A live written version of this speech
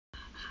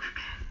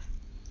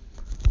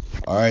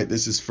All right,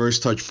 this is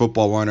First Touch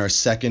Football. We're on our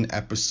second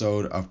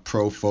episode of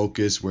Pro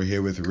Focus. We're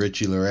here with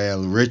Richie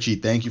Laryea. Richie,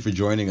 thank you for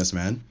joining us,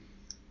 man.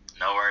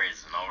 No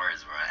worries, bro.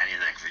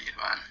 Anything for you,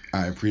 man.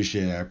 I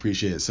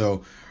appreciate it.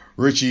 So,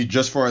 Richie,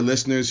 just for our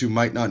listeners who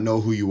might not know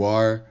who you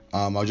are,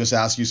 I'll just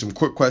ask you some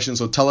quick questions.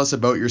 So tell us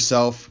about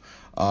yourself,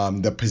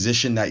 the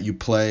position that you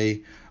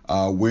play,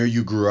 where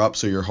you grew up,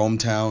 so your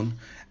hometown,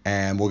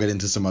 and we'll get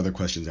into some other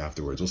questions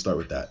afterwards. We'll start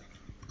with that.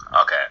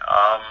 Okay.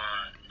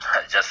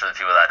 Just for the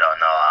people that don't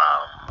know,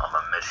 I'm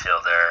a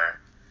midfielder,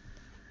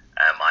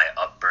 and my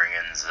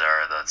upbringings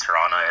are the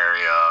Toronto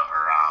area,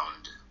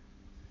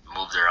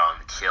 moved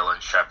around Kill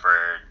and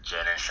Shepherd, Gin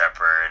and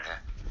Shepherd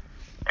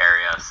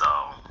area. So,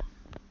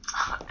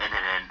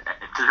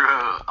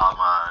 I'm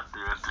a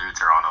through and through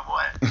Toronto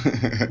boy.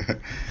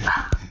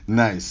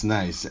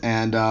 Nice.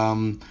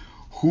 And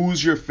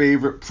who's your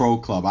favorite pro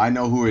club? I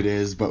know who it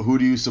is, but who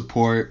do you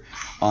support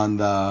on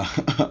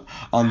the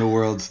on the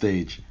world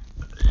stage?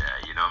 Yeah,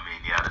 you know me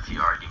and you had a few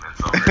arguments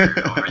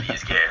over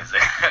these games.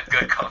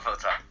 Good couple of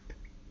times.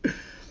 I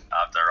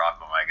have to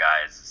rock with my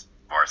guys,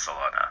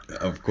 Barcelona.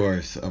 Of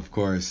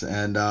course.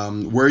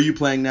 And where are you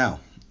playing now?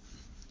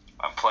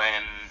 I'm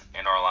playing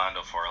in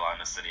Orlando for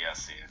Orlando City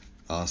SC.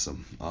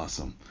 Awesome.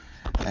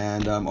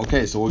 And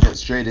okay, so we'll get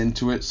straight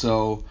into it.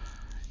 So,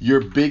 your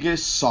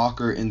biggest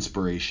soccer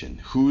inspiration?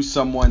 Who's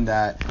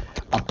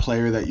a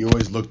player that you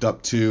always looked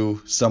up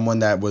to? Someone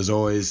that was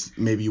always,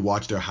 maybe you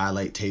watched their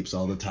highlight tapes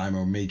all the time,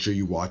 or made sure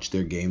you watched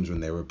their games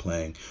when they were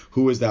playing.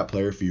 Who was that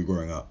player for you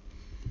growing up?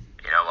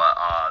 You know what?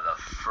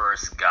 The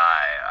first guy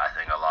I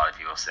think a lot of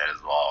people said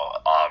as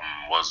well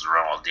was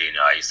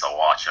Ronaldinho. I used to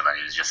watch him and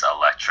he was just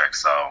electric.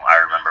 So I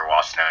remember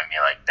watching him and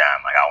being like,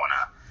 damn, like I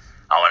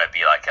wanna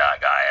be like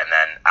that guy. And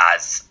then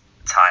as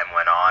time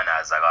went on,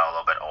 as I got a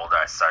little bit older,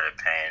 I started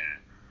paying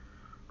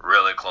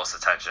really close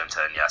attention to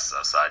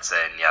Iniesta. So I'd say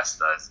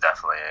Iniesta is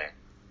definitely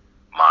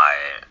my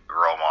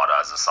role model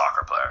as a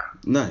soccer player.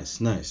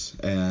 Nice.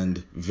 And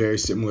very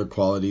similar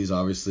qualities,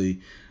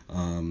 obviously.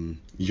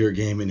 Your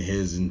game and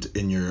his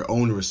in your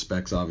own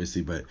respects,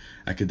 obviously, but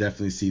I could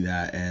definitely see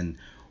that. And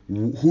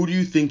who do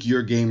you think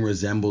your game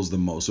resembles the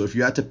most? So if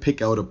you had to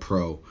pick out a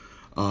pro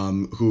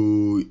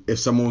who, if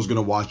someone was going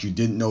to watch, you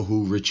didn't know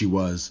who Richie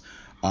was,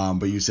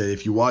 but you said,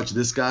 if you watch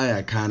this guy,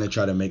 I kind of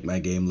try to make my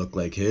game look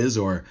like his,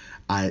 or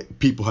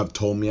people have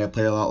told me I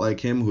play a lot like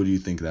him. Who do you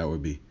think that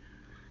would be?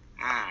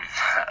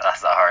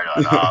 That's a hard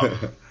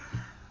one.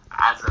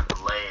 As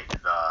of late,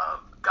 the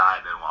guy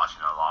I've been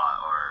watching a lot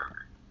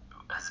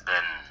has been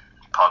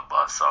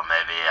Pogba, so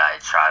maybe I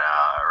try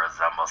to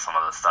resemble some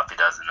of the stuff he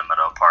does in the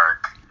middle of the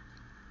park.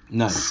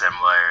 Nice.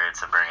 Similar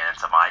to bring it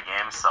into my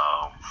game, so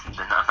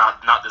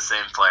not the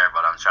same player,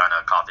 but I'm trying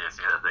to copy a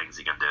few of the things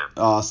he can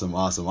do. Awesome.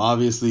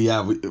 Obviously,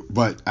 yeah,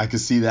 but I could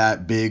see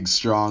that big,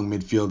 strong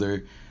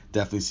midfielder.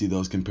 Definitely see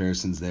those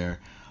comparisons there.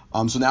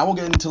 So now we'll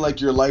get into like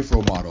your life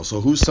role model.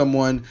 So who's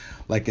someone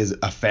like as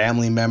a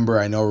family member?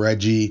 I know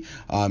Reggie,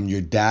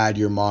 your dad,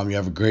 your mom. You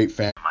have a great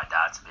family. My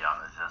dad, to be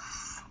honest,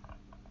 just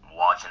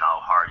watching how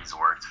hard he's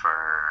worked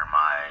for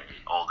my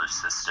older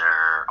sister,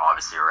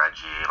 obviously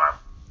Reggie,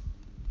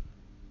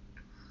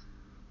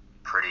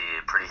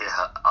 pretty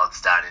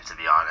outstanding, to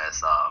be honest.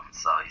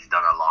 So he's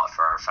done a lot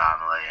for our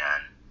family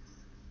and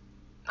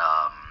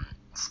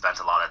spent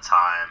a lot of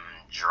time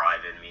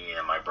driving me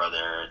and my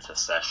brother to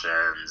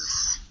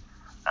sessions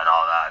and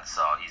all that.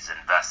 So he's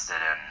invested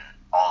in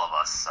all of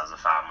us as a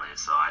family.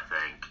 So I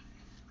think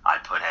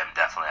I'd put him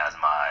definitely as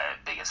my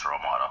biggest role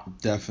model.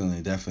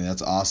 Definitely.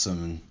 That's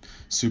awesome. And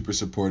super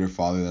supportive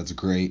father. That's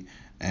great.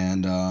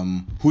 And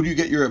who do you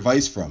get your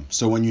advice from?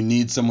 So when you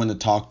need someone to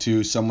talk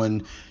to,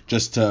 someone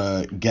just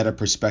to get a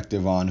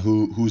perspective on,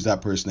 who's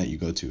that person that you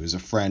go to? Is a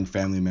friend,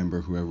 family member,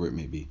 whoever it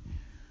may be?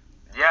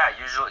 Yeah,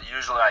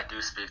 usually I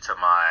do speak to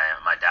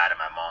my dad and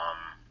my mom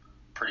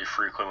pretty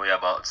frequently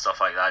about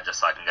stuff like that, just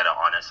so I can get an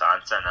honest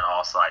answer. And then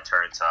also I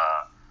turn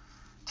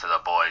to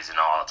the boys.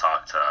 I'll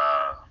talk to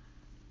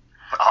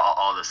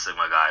all the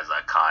Sigma guys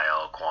like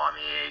Kyle,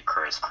 Kwame,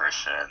 Chris,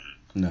 Christian.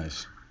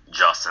 Nice.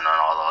 Justin and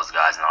all those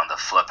guys, and on the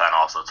flip end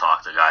also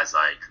talk to guys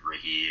like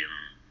Raheem,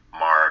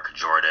 Mark,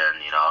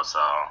 Jordan, so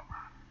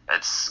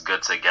it's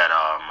good to get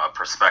a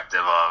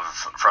perspective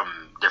from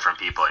different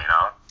people,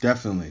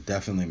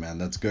 Definitely, man.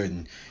 That's good.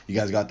 And you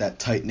guys got that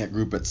tight-knit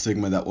group at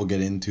Sigma that we'll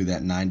get into,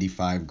 that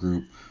 95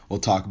 group. We'll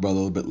talk about a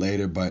little bit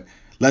later, but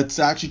let's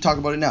actually talk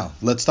about it now.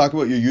 Let's talk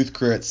about your youth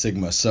career at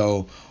Sigma.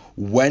 So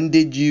when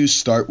did you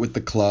start with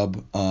the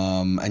club?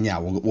 And yeah,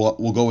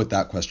 we'll go with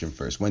that question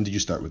first. When did you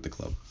start with the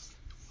club?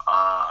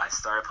 I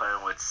started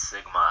playing with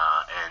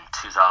Sigma in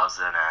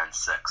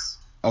 2006.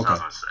 Okay.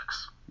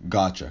 2006.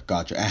 Gotcha.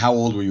 And how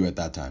old were you at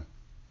that time?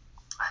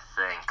 I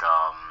think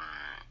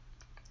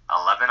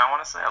 11, I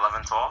want to say.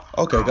 11, 12.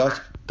 Okay,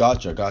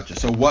 gotcha.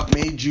 So what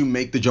made you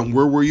make the jump?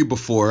 Where were you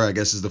before, I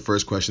guess is the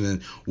first question.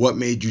 And what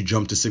made you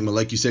jump to Sigma?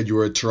 Like you said, you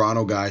were a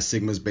Toronto guy.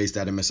 Sigma's based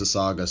out of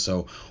Mississauga.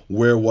 So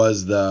where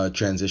was the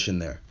transition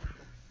there?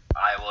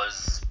 I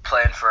was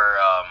playing for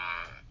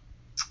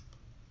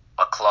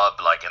a club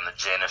like in the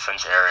Jane and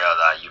Finch area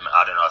that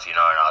I don't know if you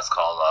know or not. It's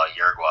called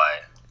Uruguay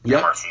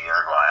Yep. MRC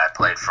Uruguay. I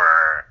played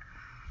for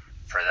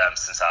them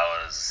since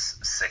I was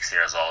 6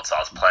 years old, so I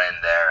was playing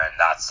there, and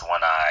that's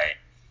when I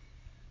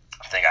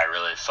think I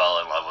really fell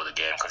in love with the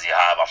game because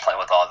I'm playing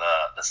with all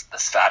the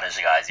Spanish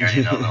guys. You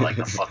already know them, like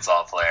the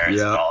futsal players,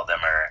 Yeah. and all of them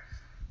are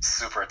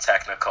super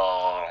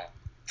technical,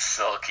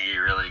 silky,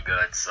 really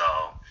good. So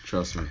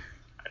Trust me.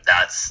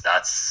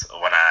 that's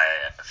when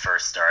I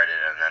first started,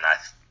 and then I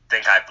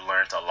think I've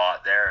learned a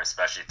lot there,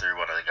 especially through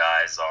one of the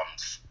guys,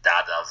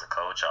 dad that was a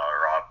coach,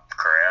 Rob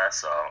Correa.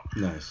 So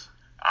Nice.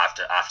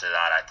 after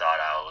that, I thought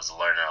I was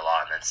learning a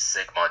lot, and then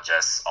Sigma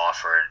just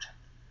offered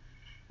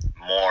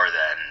more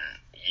than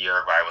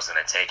Uruguay was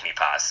going to take me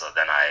past. So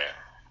then I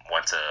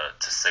went to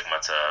Sigma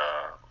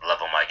to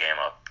level my game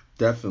up.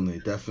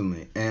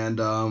 Definitely. And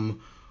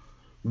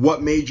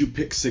what made you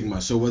pick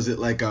Sigma? So was it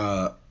like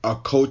a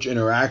coach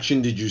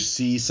interaction? Did you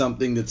see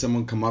something? Did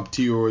someone come up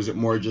to you, or was it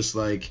more just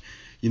like,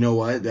 you know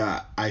what,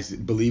 I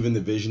believe in the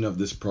vision of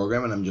this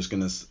program and I'm just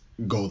going to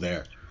go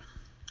there?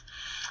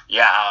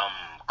 Yeah,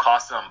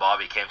 Costa and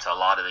Bobby came to a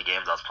lot of the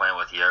games I was playing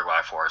with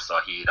Uruguay for, so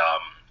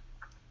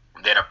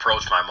they'd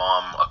approached my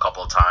mom a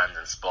couple of times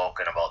and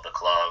spoken about the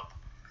club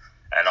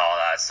and all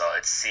that, so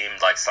it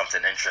seemed like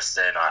something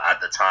interesting.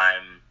 At the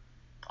time,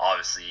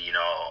 obviously,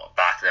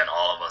 back then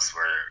all of us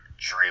were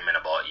dreaming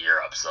about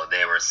Europe, so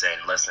they were saying,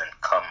 listen,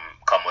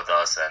 come with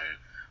us, and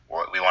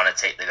we want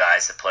to take the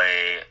guys to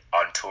play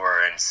on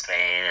tour in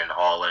Spain and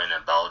Holland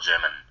and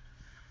Belgium, and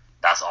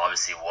that's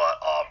obviously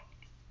what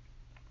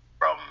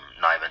from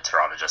not even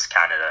Toronto, just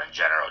Canada in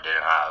general,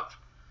 didn't have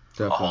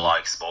a whole lot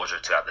of exposure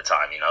to at the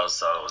time,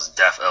 so it was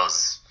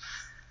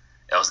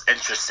it was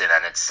interesting,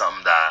 and it's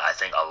something that I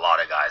think a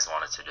lot of guys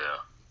wanted to do.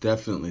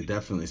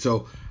 Definitely.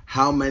 So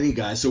how many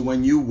guys? So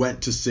when you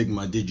went to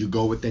Sigma, did you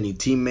go with any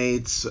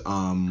teammates?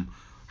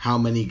 How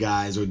many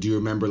guys, or do you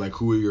remember like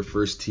who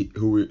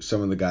were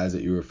some of the guys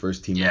that you were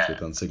first teammates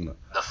with on Sigma?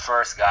 The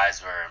first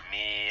guys were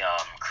me,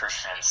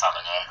 Christian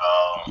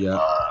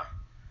Samaniego,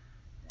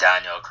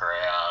 Daniel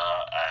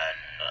Correa,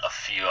 and a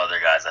few other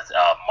guys.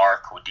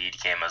 Mark Woodid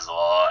came as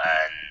well,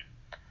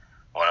 and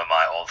one of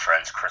my old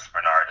friends, Chris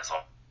Bernard, as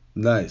well.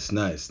 Nice. A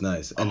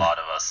lot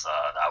of us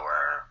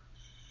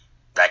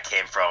that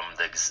came from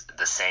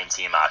the same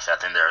team. Actually, I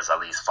think there was at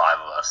least 5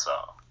 of us. So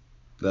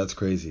that's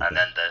crazy. And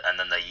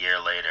then the year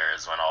later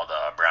is when all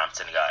the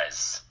Brampton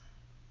guys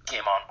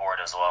came on board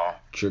as well.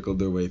 Trickled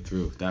their way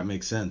through. That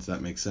makes sense.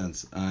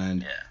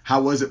 And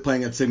how was it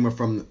playing at Sigma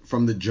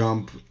from the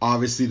jump?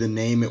 Obviously, the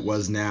name it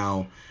was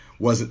now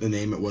wasn't the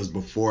name it was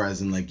before,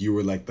 as in like you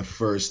were like the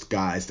first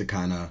guys to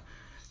kind of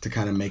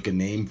make a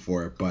name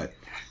for it. But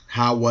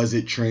how was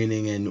it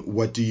training, and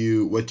what do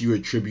you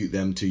attribute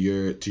them to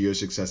your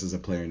success as a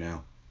player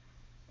now?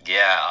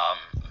 Yeah,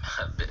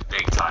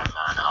 big time,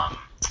 man.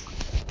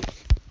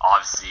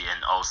 Obviously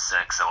in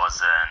 06 it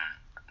wasn't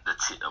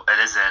it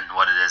isn't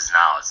what it is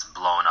now. It's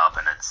blown up,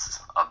 and it's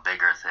a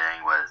bigger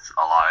thing with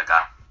a lot of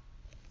guys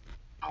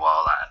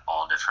at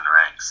all different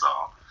ranks. So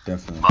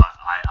definitely. But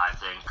I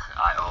think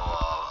I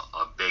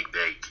owe a big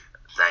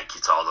thank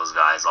you to all those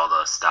guys, all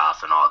the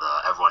staff, and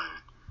everyone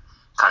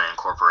kind of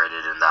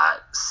incorporated in that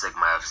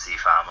Sigma FC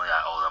family.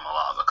 I owe them a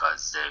lot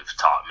because they've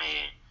taught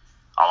me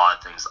a lot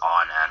of things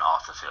on and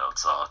off the field.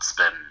 So it's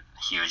been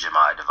huge in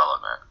my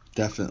development.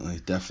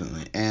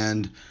 Definitely.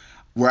 And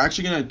we're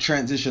actually going to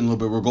transition a little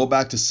bit. We'll go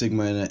back to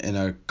Sigma in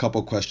a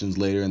couple questions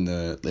later in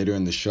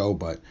the show,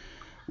 but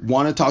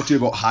want to talk to you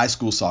about high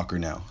school soccer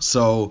now.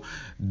 So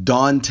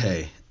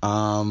Dante,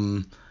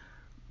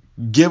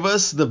 give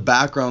us the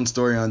background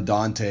story on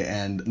Dante.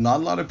 And not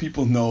a lot of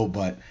people know,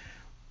 but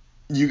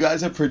you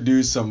guys have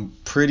produced some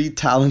pretty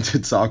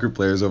talented soccer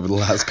players over the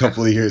last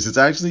couple of years. It's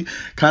actually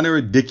kind of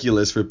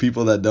ridiculous for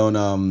people that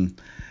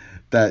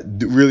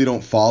really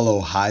don't follow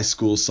high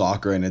school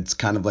soccer, and it's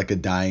kind of like a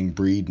dying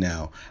breed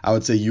now. I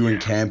would say you and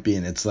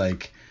Campion, it's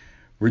like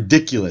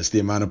ridiculous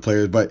the amount of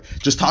players. But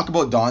just talk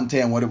about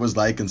Dante and what it was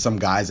like, and some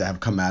guys that have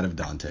come out of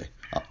Dante.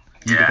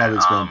 You can probably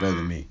explain it better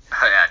than me.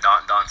 Yeah,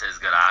 Dante's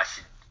good. I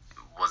actually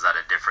was at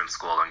a different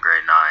school in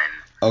grade 9.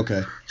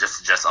 Okay.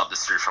 Just up the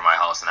street from my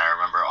house, and I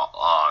remember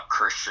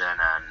Christian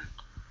and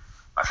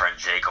my friend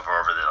Jacob were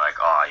over there like,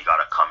 oh, you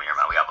gotta come here,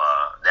 man.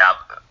 They have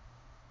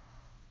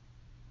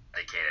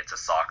dedicated to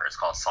soccer. It's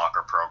called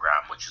soccer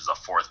program, which is a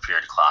 4th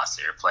period class.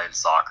 So you're playing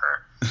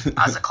soccer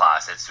as a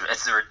class. It's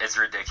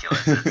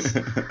ridiculous. It's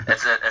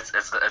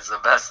the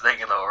best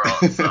thing in the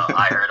world. So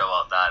I heard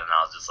about that, and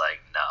I was just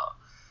like, no,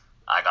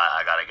 I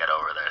gotta get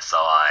over there. So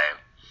I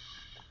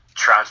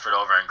transferred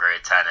over in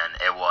grade 10,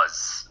 and it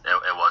was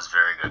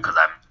very good because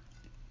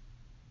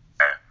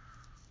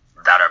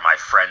that are my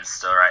friends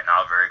still right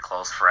now, very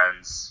close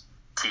friends,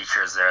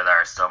 teachers there that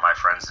are still my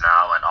friends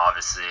now, and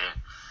obviously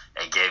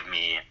it gave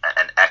me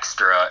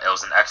it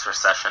was an extra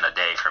session a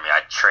day for me.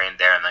 I'd train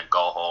there and then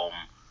go home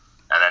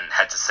and then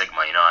head to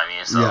Sigma, you know what I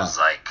mean? So it was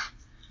like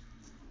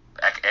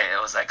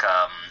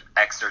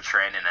extra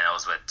training, and it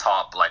was with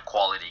top like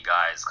quality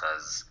guys,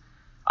 because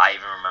I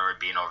even remember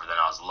being over there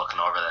and I was looking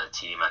over the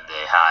team, and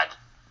they had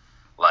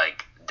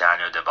like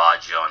Daniel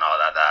DiBaggio and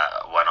all that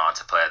went on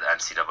to play at the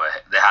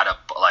NCAA. They had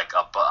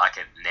I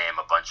could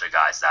name a bunch of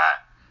guys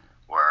that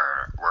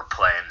were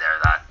playing there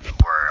that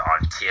were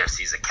on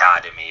TFC's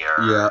academy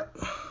or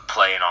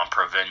playing on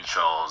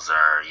provincials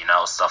or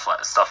stuff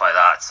like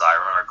that. So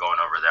I remember going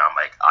over there. I'm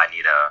like, I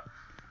need to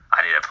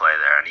play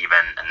there, and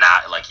even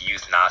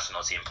youth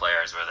national team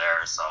players were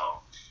there. So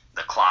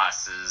the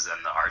classes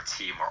and our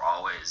team were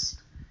always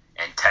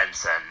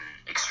intense and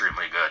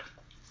extremely good.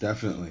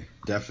 Definitely,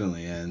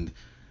 and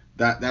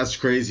that's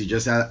crazy.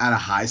 Just at a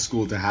high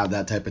school to have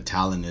that type of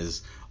talent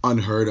is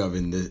unheard of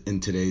in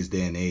today's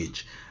day and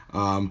age.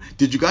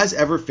 Did you guys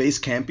ever face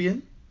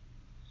Campion?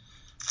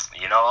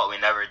 You know what? We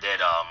never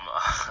did.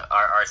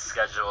 Our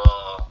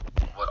schedule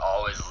would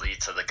always lead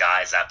to the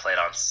guys that played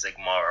on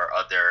Sigma or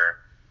other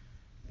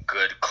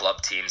good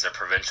club teams or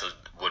provincials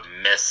would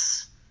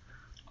miss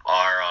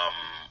our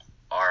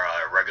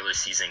regular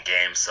season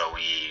games. So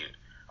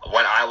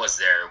when I was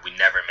there, we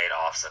never made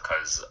OFSA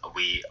because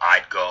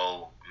I'd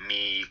go,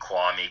 me,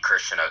 Kwame,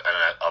 Christian, and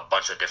a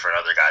bunch of different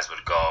other guys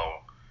would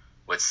go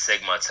with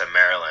Sigma to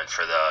Maryland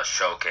for the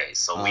showcase.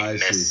 So we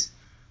miss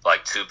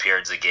like 2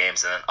 periods of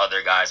games, and then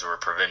other guys who were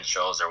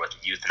provincials or with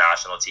youth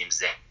national teams,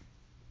 they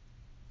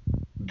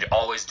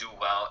always do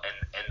well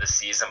in the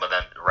season, but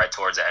then right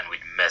towards the end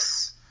we'd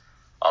miss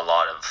a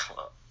lot of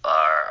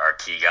our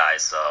key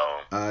guys. So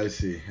I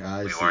see.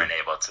 We weren't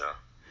able to.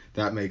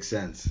 That makes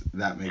sense.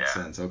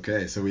 Sense.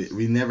 Okay, so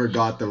we never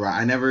got the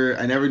right. I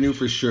never knew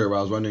for sure, but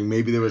I was wondering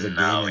maybe there was a game.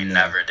 No, we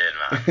never did,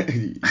 man.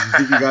 You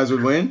think you guys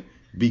would win?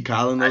 Beat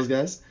Kyle and those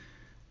guys?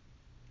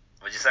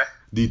 What'd you say?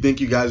 Do you think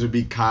you guys would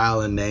beat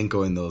Kyle and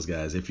Nanko and those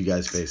guys if you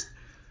guys faced?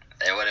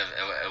 It would have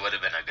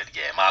been a good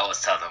game. I always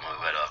tell them we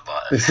would have,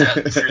 but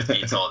truth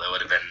be told, I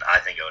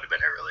think it would have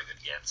been a really good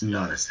game. To be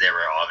honest, they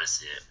were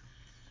obviously.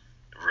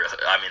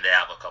 They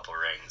have a couple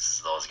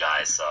rings, those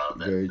guys, so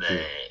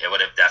it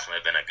would have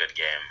definitely been a good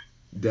game.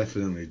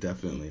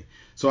 Definitely.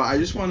 So I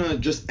just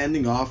want to,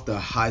 ending off the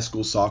high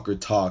school soccer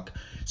talk.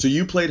 So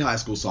you played high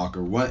school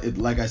soccer.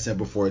 Like I said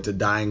before, it's a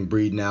dying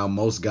breed now.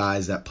 Most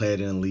guys that play at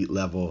an elite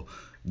level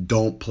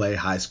don't play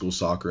high school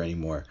soccer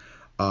anymore.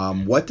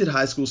 What did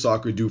high school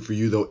soccer do for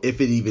you, though, if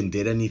it even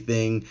did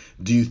anything?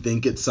 Do you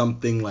think it's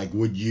something like,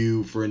 would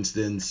you, for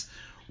instance,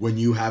 when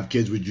you have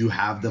kids, would you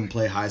have them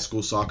play high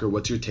school soccer?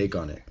 What's your take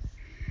on it?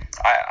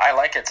 I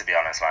like it, to be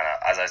honest, man.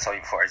 As I told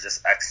you before, it's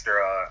just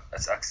extra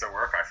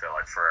work, I feel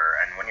like,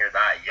 and when you're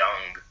that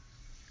young,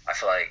 I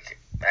feel like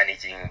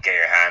anything you can get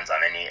your hands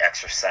on, any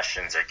extra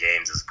sessions or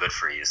games is good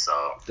for you.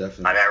 So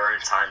definitely. I remember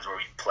in times where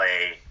we'd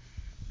play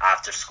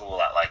after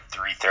school at like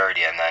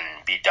 3:30 and then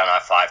be done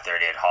at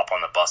 5:30 and hop on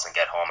the bus and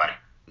get home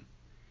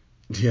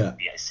yeah.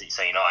 So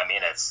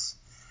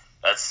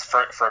that's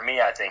for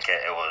me, I think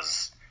it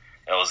was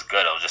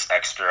good. It was just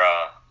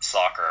extra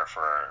soccer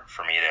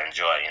for me to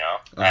enjoy,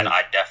 and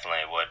I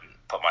definitely would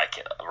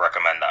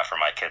recommend that for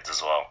my kids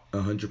as well.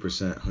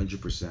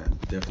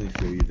 100%. Definitely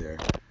feel you there.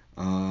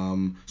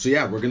 So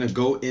yeah, we're gonna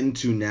go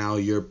into now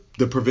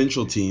the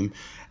provincial team,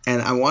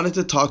 and I wanted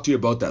to talk to you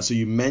about that. So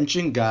you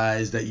mentioned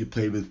guys that you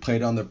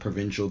played on the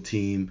provincial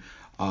team,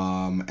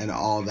 and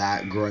all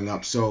that growing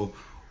up. So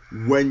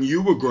when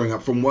you were growing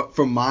up,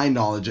 from my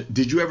knowledge,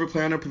 did you ever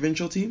play on a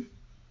provincial team?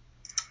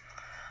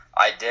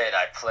 I did.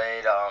 I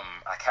played.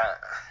 I can't.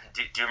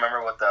 Do you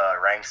remember what the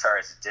ranks are?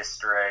 It's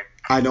district.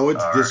 I know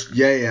it's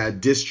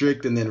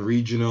district and then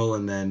regional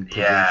and then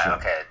provincial. Yeah.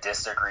 Okay.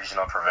 District,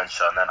 regional,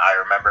 provincial, and then I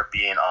remember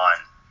being on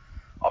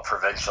a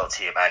provincial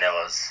team, and it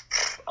was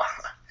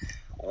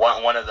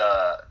one of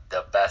the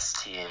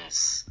best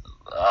teams.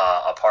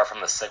 Apart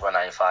from the Sigma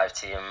 95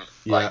 team,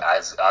 like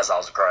as I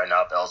was growing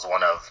up, it was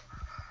one of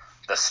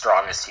the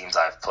strongest teams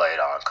I've played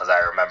on, because I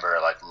remember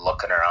like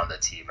looking around the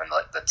team and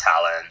like the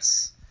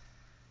talents.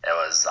 It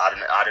was, I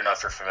don't know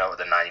if you're familiar with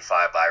the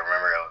 95, but I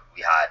remember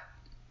we had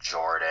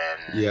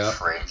Jordan,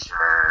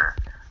 Frazier,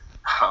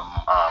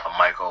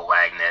 Michael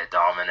Wagner,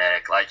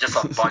 Dominic, like just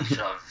a bunch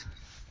of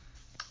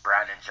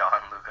Brandon John,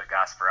 Luca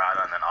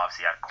Gasparado, and then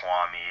obviously had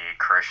Kwame,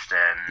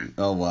 Christian.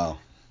 Oh wow.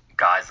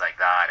 Guys like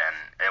that, and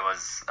it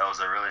was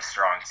a really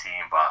strong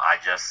team, but I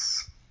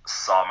just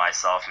saw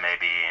myself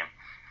maybe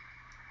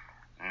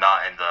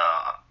not in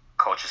the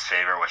coach's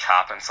favor, which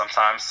happens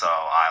sometimes, so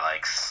I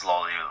like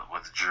slowly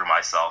withdrew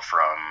myself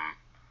from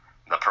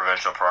the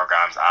provincial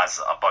programs, as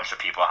a bunch of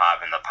people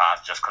have in the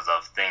past, just because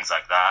of things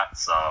like that.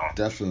 So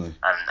definitely.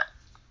 And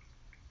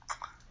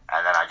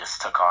then I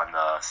just took on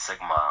the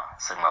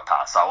Sigma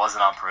path. So I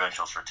wasn't on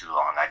provincials for too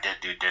long. I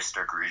did do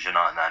district,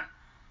 regional, and then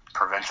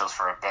provincials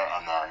for a bit,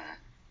 and then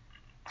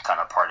kind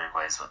of parted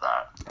ways with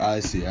that.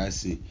 I see.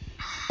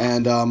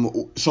 And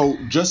so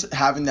just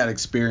having that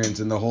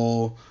experience and the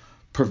whole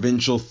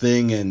provincial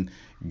thing and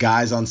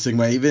guys on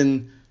Sigma,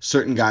 even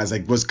certain guys,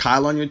 like, was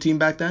Kyle on your team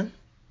back then?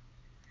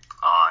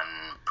 On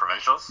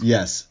provincials?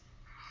 Yes.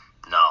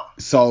 No.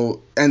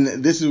 So, and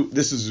this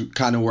is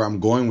kind of where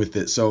I'm going with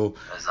it. So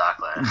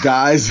exactly.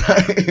 guys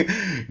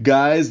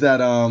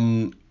that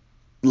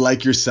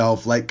like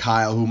yourself, like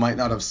Kyle, who might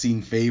not have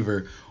seen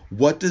favor,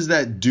 what does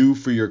that do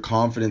for your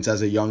confidence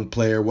as a young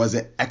player? Was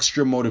it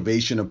extra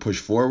motivation to push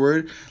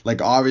forward?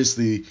 Like,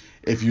 obviously,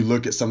 if you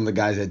look at some of the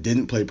guys that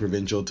didn't play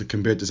provincial to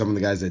compare to some of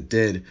the guys that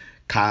did,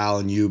 Kyle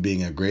and you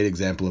being a great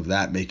example of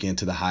that, making it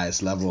to the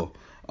highest level.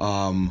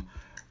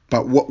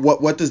 But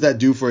what does that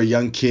do for a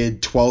young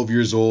kid, 12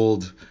 years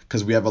old?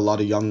 Because we have a lot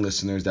of young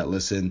listeners that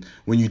listen.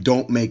 When you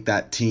don't make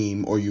that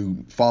team or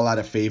you fall out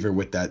of favor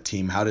with that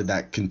team, how did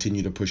that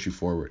continue to push you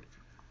forward?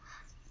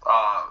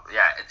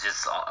 Yeah, it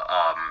just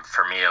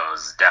for me it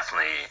was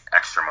definitely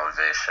extra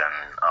motivation.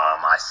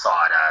 I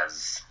saw it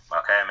as,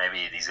 okay,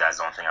 maybe these guys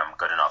don't think I'm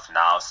good enough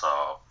now,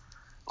 so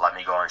let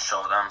me go and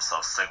show them. So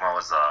Sigma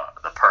was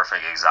the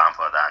perfect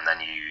example of that. And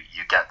then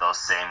you get those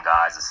same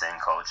guys, the same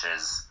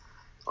coaches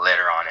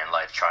later on in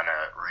life trying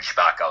to reach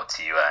back out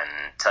to you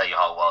and tell you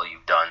how well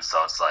you've done.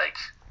 So it's like,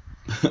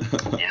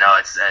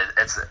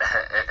 it's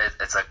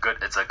a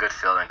good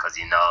feeling, because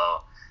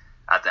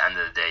at the end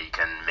of the day you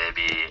can,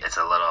 maybe it's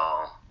a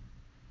little,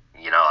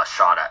 a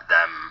shot at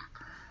them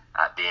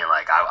at being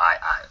like,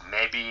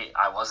 maybe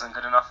I wasn't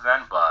good enough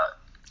then, but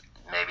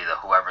maybe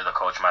whoever the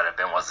coach might have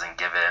been wasn't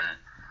given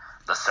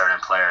the certain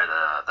player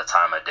the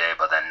time of day,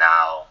 but then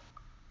now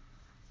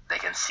they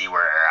can see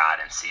where they're at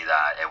and see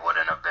that it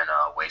wouldn't have been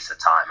a waste of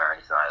time or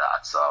anything like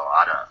that. So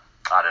I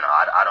don't know.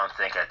 I don't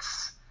think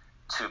it's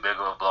too big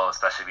of a blow,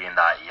 especially being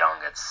that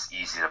young. It's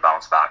easy to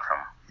bounce back from.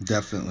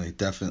 Definitely.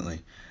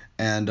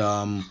 And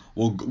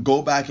we'll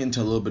go back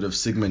into a little bit of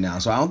Sigma now.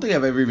 So I don't think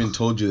I've ever even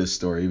told you this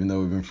story, even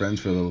though we've been friends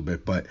for a little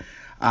bit. But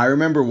I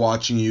remember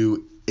watching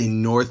you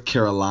in North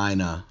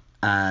Carolina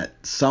at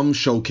some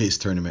showcase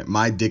tournament.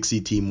 My Dixie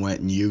team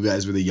went, and you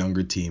guys were the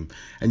younger team,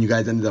 and you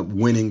guys ended up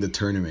winning the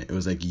tournament. It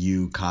was like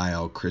you,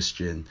 Kyle,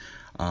 Christian,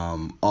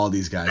 all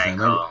these guys. Nanko, I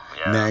remember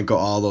yeah. Nanko,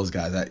 all those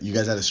guys. You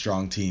guys had a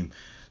strong team.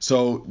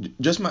 So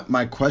just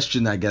my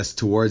question, I guess,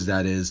 towards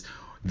that is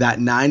that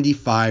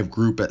 95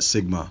 group at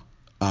Sigma,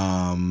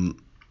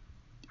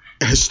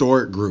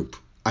 historic group.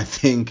 I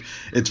think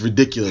it's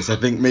ridiculous. I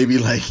think maybe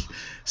like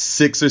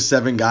 6 or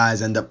 7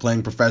 guys end up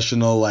playing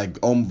professional. Like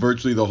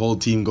virtually the whole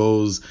team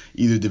goes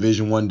either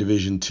Division I,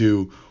 Division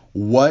II.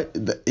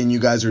 And you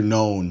guys are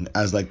known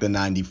as like the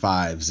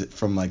 95s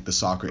from like the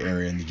soccer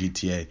area in the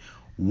GTA.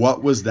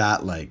 What was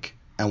that like?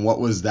 And what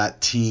was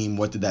that team?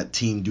 What did that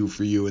team do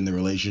for you and the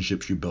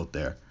relationships you built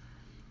there?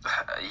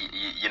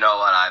 You know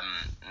what? I'm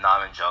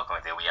not even joking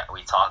with you.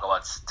 We talk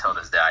about till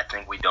this day. I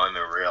think we don't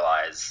even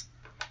realize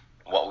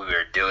what we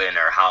were doing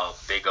or how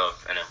big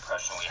of an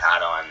impression we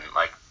had on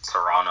like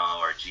Toronto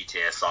or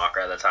GTA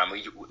soccer at the time.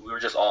 We were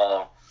just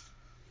all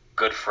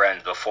good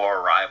friends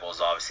before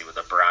rivals, obviously, with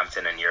the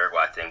Brampton and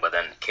Uruguay thing, but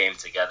then came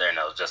together and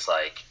it was just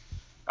like,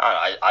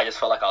 I just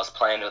felt like I was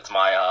playing with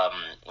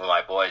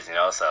my boys, So it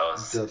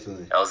was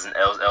Definitely. it was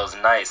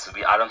nice.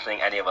 I don't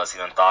think any of us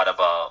even thought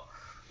about,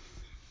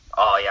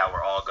 oh yeah,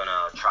 we're all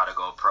gonna try to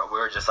go pro. We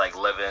were just like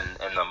living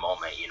in the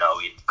moment,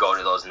 We'd go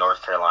to those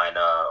North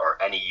Carolina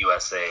or any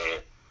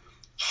USA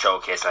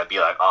showcase, and I'd be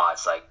like, oh,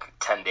 it's like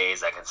 10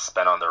 days I can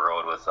spend on the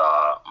road with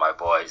my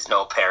boys,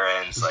 no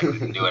parents, like we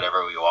can do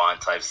whatever we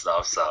want type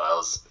stuff. So it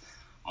was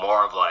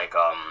more of like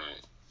a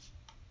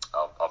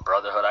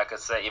brotherhood, I could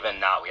say.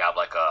 Even now we have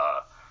like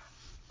a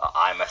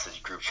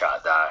iMessage group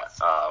chat that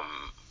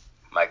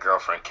my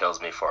girlfriend kills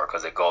me for,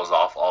 because it goes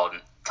off all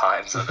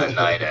times of the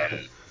night,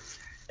 and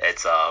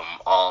it's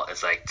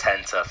it's like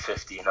 10 to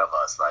 15 of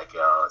us, like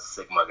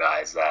Sigma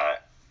guys,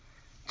 that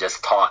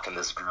just talk in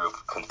this group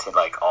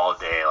like all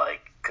day,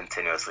 like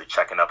continuously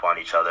checking up on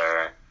each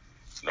other,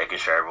 making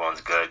sure everyone's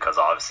good, because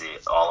obviously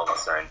all of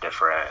us are in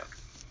different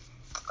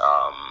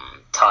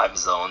time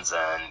zones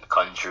and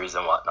countries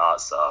and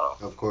whatnot. So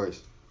Of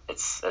course.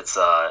 it's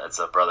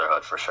a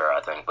brotherhood for sure, I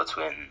think,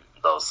 between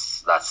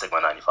that Sigma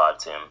 95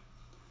 team.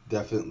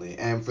 Definitely.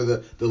 And for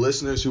the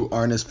listeners who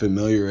aren't as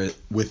familiar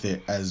with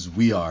it as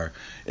we are,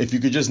 if you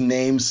could just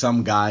name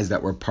some guys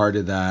that were part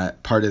of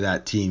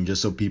that team,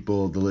 just so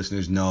the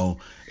listeners know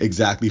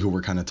exactly who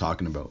we're kind of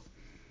talking about.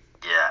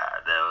 Yeah,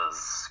 there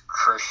was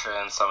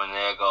Christian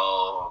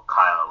Samaniego,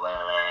 Kyle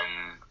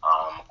Laren,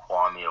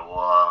 Kwame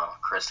Awa,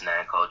 Chris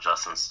Nanko,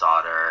 Justin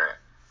Stoddard.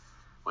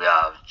 We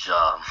have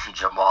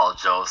Jamal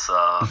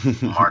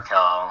Joseph,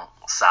 Markel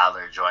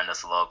Sadler joined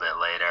us a little bit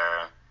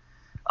later.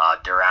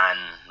 Duran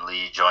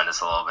Lee joined us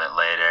a little bit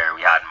later.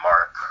 We had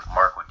Mark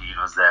Wadid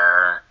was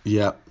there.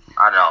 Yep.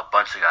 I don't know, a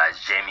bunch of guys.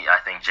 Jamie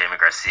Garcia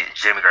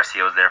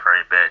was there for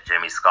a bit.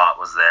 Jamie Scott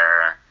was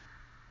there.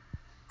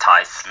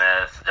 Ty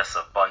Smith, just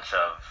a bunch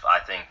of,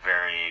 I think,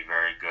 very,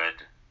 very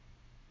good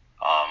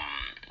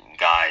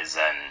guys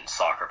and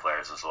soccer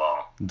players as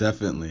well.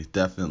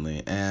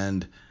 Definitely.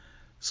 And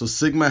so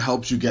Sigma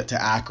helps you get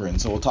to Akron.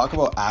 So we'll talk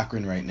about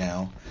Akron right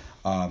now.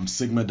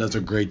 Sigma does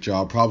a great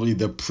job, probably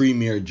the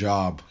premier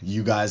job.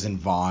 You guys in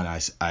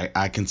Vaughan,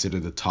 I consider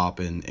the top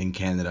in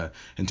Canada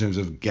in terms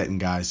of getting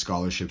guys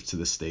scholarships to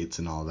the States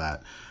and all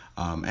that,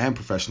 and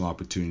professional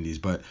opportunities.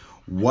 But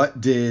why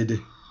did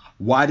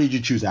you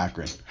choose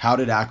Akron? How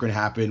did Akron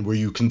happen? Were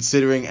you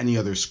considering any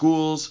other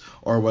schools,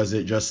 or was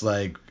it just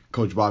like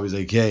Coach Bobby's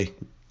like, hey,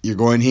 you're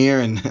going here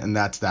and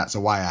that's that?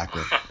 So why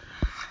Akron?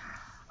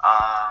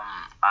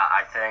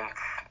 think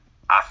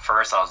at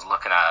first I was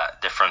looking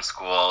at different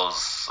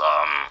schools,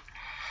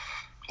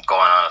 going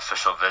on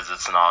official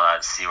visits and all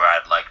that to see where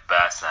I'd like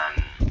best,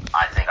 and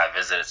I think I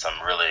visited some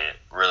really,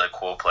 really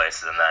cool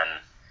places, and then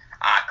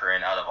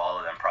Akron, out of all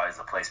of them, probably is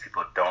the place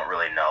people don't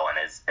really know, and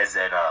is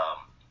it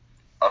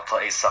a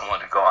place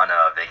someone to go on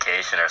a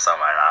vacation or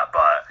something like that,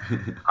 but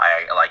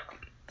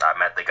I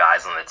met the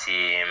guys on the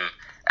team,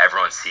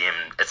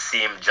 it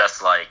seemed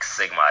just like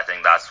Sigma. I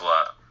think that's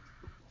what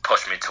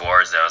pushed me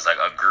towards it. It was like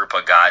a group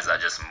of guys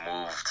that just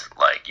moved,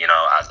 like,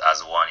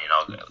 as one,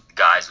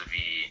 guys would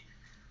be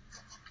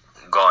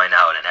going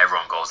out and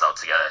everyone goes out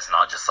together. It's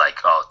not just like,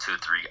 oh, 2,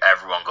 3,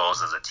 everyone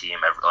goes as a team.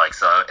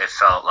 So it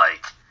felt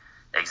like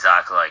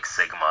exactly like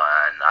Sigma,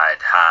 and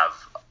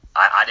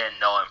I didn't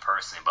know him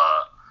personally,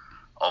 but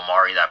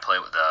Omari that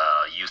played with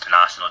the youth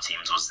national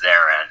teams was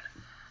there, and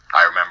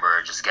I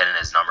remember just getting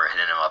his number,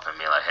 hitting him up and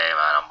being like, hey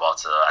man,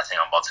 I think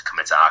I'm about to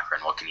commit to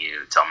Akron. What can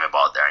you tell me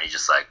about there? And he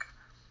just like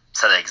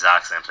said the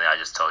exact same thing I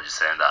just told you,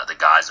 saying that the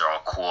guys are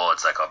all cool.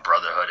 It's like a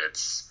brotherhood.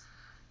 It's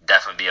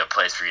definitely be a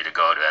place for you to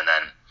go to. And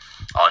then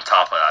on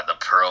top of that, the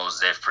pros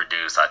they've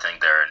produced, I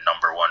think they're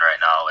number one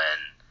right now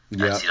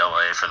in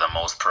NCAA for the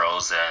most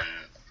pros in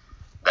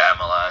the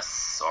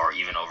MLS or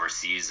even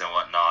overseas and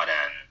whatnot.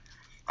 And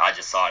I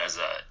just saw it as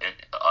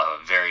a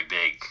very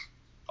big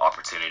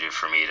opportunity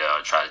for me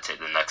to try to take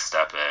the next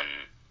step in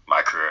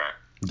my career.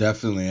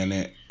 Definitely,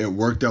 and it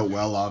worked out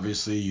well.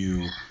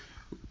 Obviously,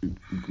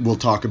 we'll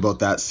talk about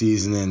that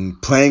season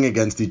and playing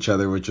against each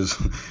other, which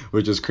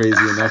is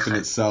crazy enough in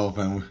itself,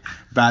 and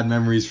bad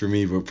memories for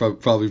me,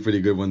 but probably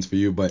pretty good ones for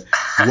you. But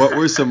what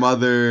were some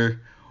other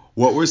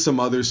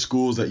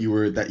schools that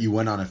you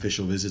went on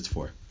official visits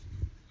for?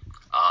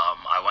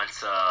 I went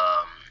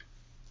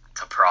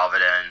to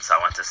Providence.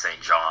 I went to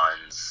St.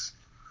 John's,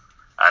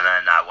 and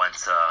then I went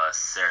to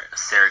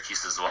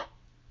Syracuse as well.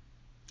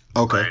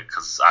 Okay.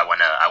 Because I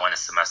went a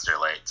semester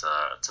late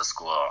to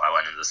school. I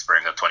went in the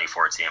spring of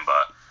 2014,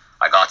 but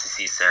I got to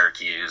see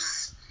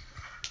Syracuse.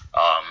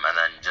 And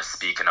then just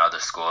speaking of other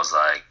schools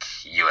like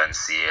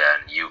UNC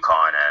and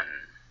UConn and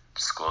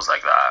schools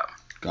like that.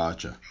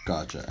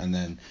 Gotcha. And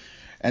then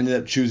ended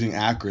up choosing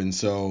Akron.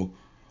 So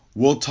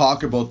we'll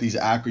talk about these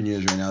Akron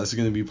years right now. This is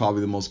going to be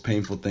probably the most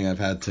painful thing I've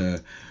had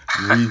to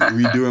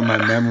redo in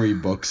my memory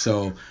book.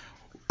 So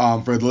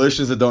for the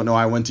listeners that don't know,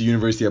 I went to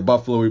University of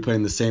Buffalo. We played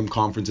in the same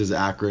conference as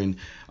Akron.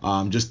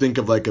 Just think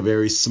of like a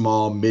very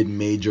small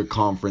mid-major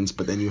conference,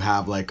 but then you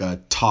have like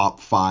a top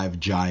 5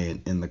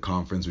 giant in the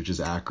conference, which is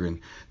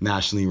Akron,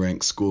 nationally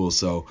ranked school.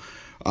 So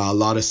a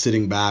lot of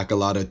sitting back, a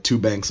lot of 2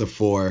 banks of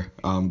 4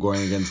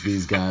 going against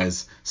these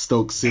guys.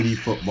 Stoke City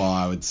football,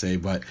 I would say.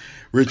 But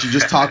Richie,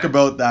 just talk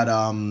about that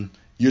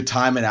your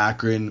time at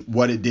Akron,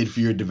 what it did for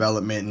your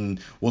development, and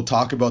we'll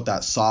talk about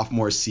that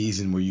sophomore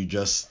season where you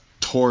just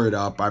tore it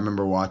up. I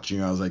remember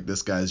watching. I was like,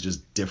 this guy's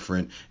just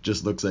different.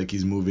 Just looks like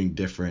he's moving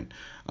different.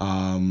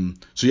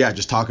 So yeah,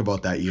 just talk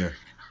about that year.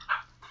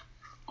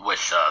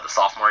 Which the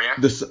sophomore year?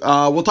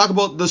 We'll talk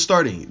about the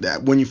starting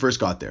when you first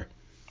got there.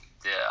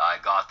 Yeah, I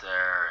got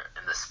there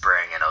in the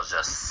spring, and it was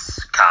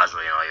just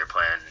casual. You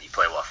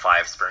play what,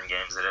 5 spring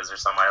games it is or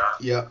something like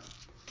that. Yeah.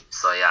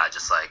 So yeah,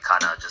 just like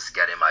kind of just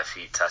getting my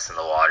feet, testing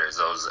the waters.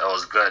 It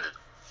was good.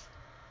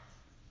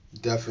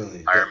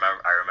 Definitely. I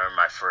remember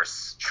my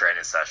first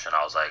training session.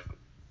 I was like,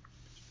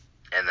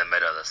 in the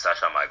middle of the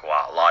session, I'm like,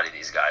 wow, a lot of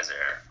these guys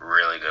are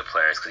really good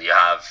players, because you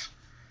have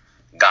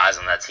guys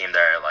on that team that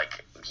are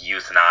like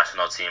youth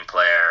national team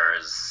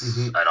players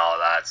and all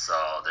that. So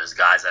there's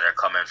guys that are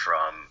coming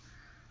from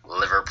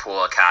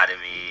Liverpool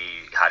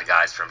Academy, had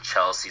guys from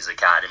Chelsea's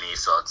Academy.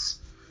 So it's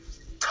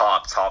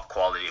top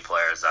quality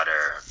players that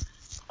are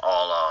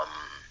all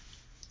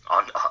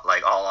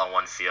all on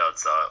one field.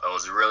 So it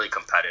was really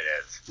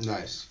competitive.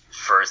 Nice.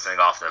 First thing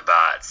off the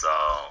bat. So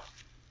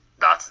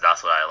that's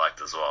what I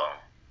liked as well.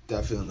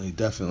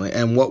 Definitely.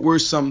 And what were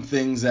some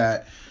things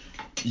that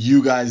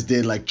you guys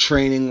did, like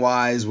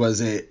training-wise?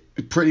 Was it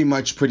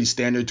pretty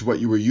standard to what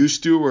you were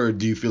used to, or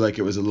do you feel like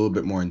it was a little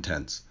bit more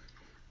intense?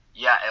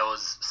 Yeah, it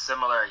was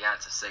similar again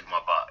to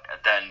Sigma,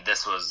 but then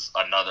this was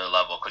another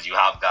level, because you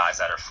have guys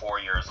that are 4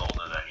 years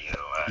older than you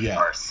and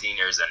are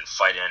seniors and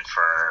fighting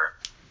for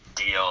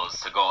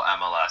deals to go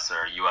MLS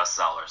or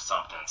USL or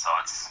something. So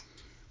it's,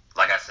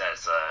 like I said,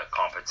 it's a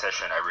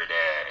competition every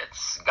day.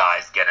 It's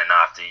guys getting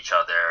after each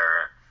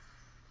other,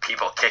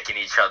 people kicking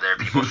each other,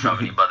 people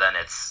shoving, but then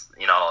it's,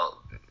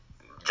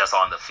 just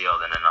on the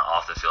field, and then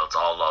off the field, it's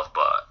all love,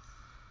 but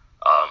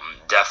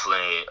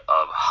definitely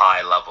a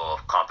high level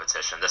of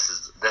competition. This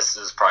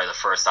is probably the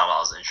first time I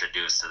was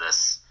introduced to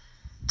this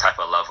type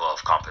of level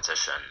of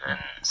competition in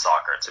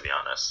soccer, to be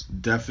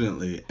honest.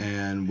 Definitely.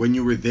 And when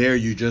you were there,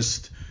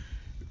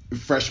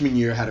 freshman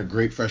year had a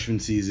great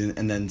freshman season,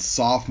 and then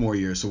sophomore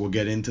year, so we'll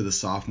get into the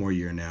sophomore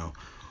year now.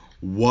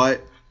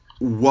 What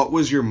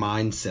was your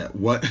mindset?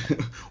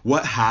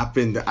 What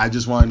happened? I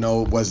just want to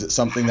know, was it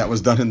something that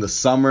was done in the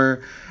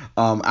summer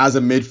as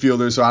a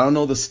midfielder? So I don't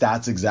know the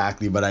stats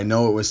exactly, but I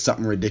know it was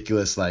something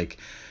ridiculous, like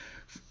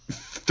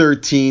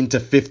 13 to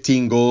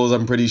 15 goals,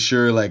 I'm pretty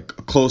sure, like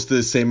close to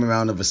the same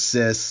amount of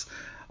assists.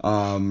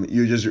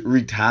 You just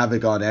wreaked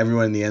havoc on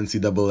everyone in the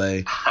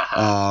NCAA.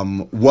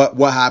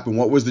 What happened?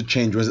 What was the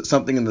change? Was it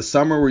something in the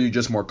summer? Were you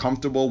just more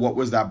comfortable? What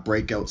was that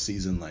breakout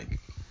season like?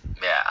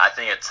 Yeah, I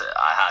think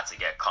I had to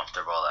get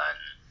comfortable and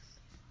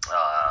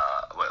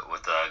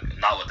with the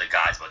not with the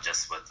guys, but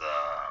just with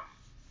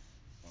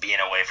being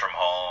away from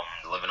home,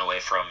 living away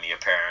from your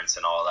parents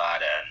and all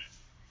that, and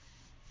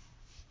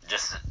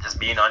just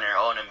being on your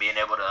own and being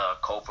able to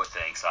cope with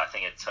things. So I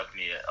think it took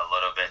me a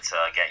little bit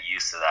to get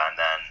used to that. And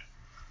then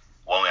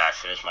when I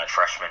finished my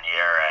freshman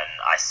year, and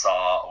I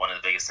saw one of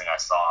the biggest things I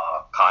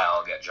saw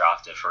Kyle get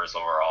drafted first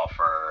overall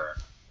for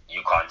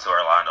UConn to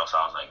Orlando. So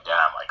I was like,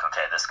 damn, like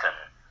okay, this can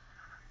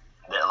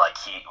like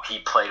he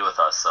played with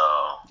us,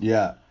 so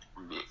yeah.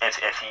 If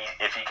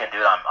he can do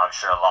it, I'm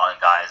sure a lot of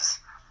guys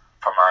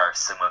from our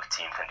Sigma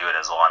team can do it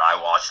as well. And I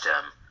watched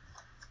him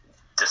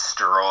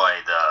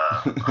destroy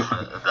the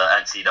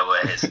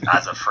NCAA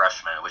as a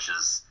freshman, which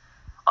is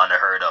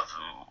unheard of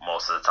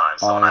most of the time.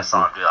 So when I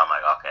saw him do that, I'm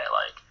like, okay,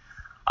 like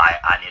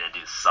I need to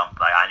do something.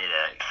 Like I need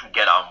to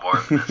get on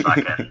board with this.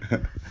 I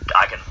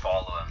can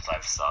follow him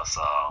type stuff.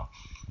 So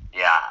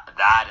yeah,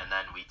 that, and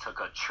then we took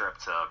a trip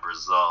to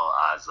Brazil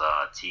as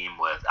a team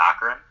with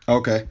Akron.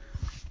 Okay.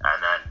 And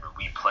then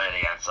we played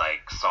against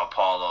like Sao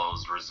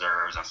Paulo's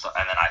reserves, and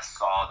then I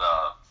saw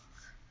the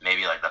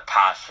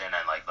passion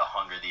and like the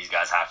hunger these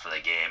guys have for the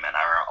game, and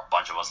I remember a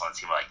bunch of us on the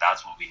team were like,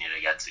 that's what we need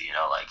to get to,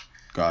 like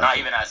gotcha. Not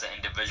even as an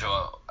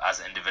individual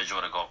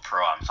to go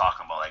pro. I'm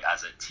talking about like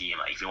as a team.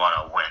 Like if you want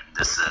to win,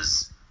 this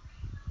is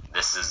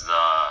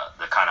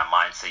the kind of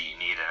mindset you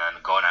need. And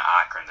then going to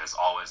Akron, there's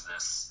always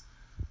this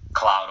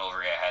cloud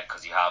over your head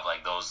because you have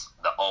like the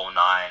 2009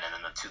 and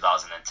then the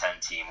 2010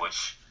 team,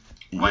 which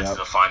went to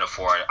the Final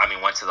Four.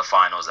 Went to the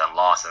finals and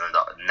lost, and then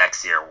the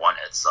next year won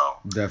it. So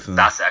definitely,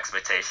 that's the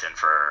expectation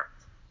for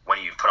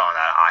when you put on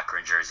that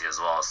Akron jersey as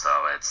well. So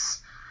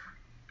it's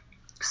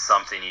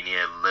something you need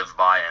to live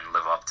by and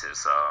live up to.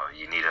 So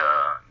you need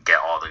to get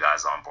all the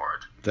guys on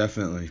board.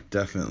 Definitely.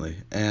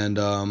 And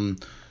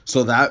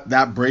so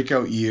that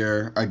breakout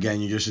year,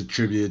 again, you just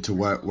attributed to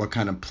what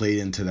kind of played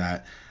into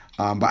that.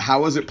 But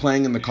how was it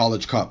playing in the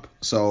College Cup?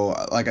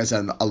 So, like I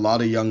said, a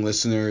lot of young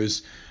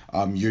listeners.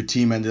 Your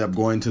team ended up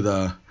going to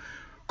the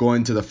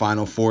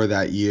Final Four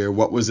that year.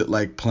 What was it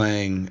like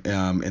playing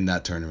in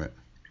that tournament?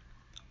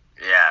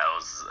 Yeah, it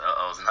was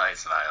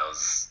nice, man. It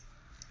was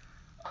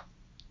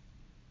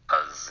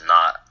because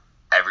not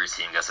every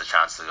team gets a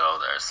chance to go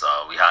there. So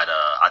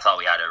I thought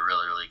we had a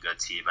really, really good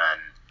team,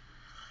 and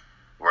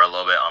we're a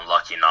little bit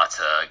unlucky not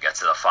to get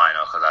to the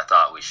final because I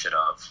thought we should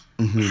have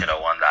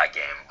won that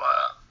game.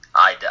 But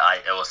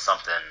it was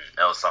something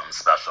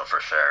special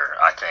for sure.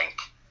 I think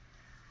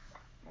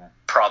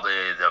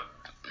probably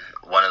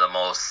one of the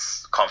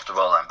most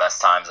comfortable and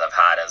best times I've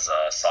had as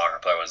a soccer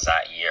player was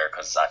that year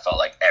because I felt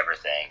like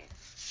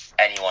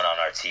anyone on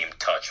our team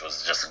touched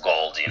was just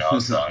gold,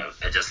 So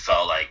it just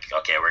felt like,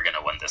 okay, we're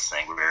gonna win this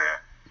thing. We were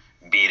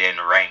beating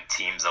ranked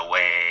teams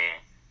away.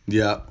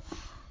 Yeah.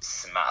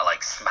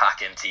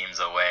 Smacking teams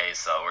away.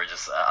 So we're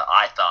just.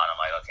 I'm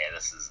like, okay,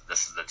 this is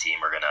the team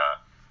we're gonna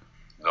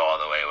go all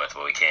the way with.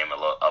 But we came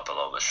up a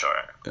little bit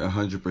short.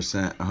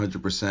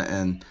 100%.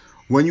 And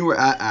when you were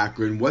at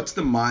Akron, what's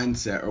the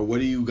mindset, or what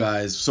do you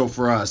guys? So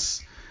for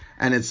us,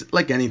 and it's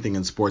like anything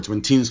in sports,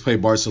 when teams play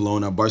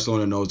Barcelona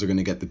knows they're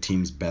gonna get the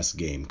team's best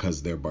game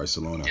because they're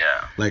Barcelona.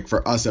 Yeah. Like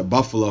for us at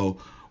Buffalo,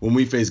 when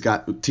we face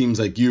teams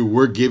like you,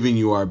 we're giving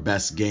you our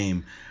best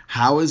game.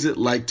 How is it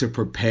like to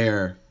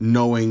prepare,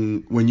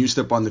 knowing when you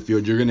step on the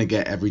field, you're gonna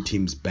get every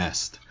team's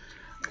best?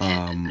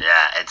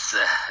 It's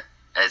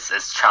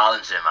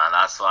challenging, man.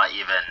 That's why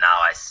even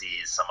now I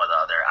see some of the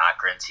other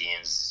Akron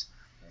teams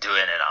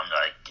doing it. I'm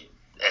like,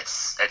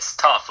 it's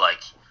tough.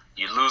 Like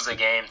you lose a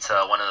game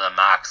to one of the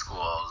MAC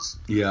schools,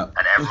 yeah,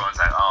 and everyone's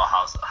like,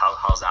 oh,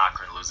 how's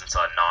Akron losing to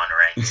a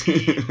non-ranked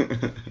team?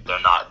 They're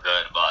not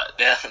good, but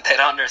they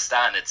don't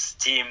understand. It's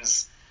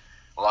teams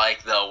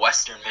like the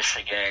Western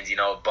Michigans,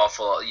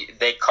 Buffalo.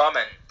 They come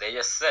and they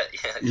just sit.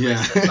 They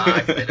sit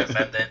back. They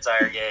defend the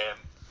entire game.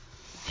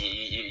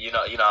 You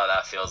know how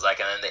that feels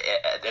like. And then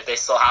if they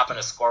still happen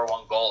to score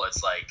one goal,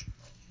 it's like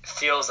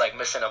feels like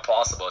mission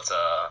impossible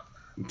to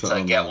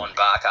get one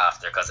back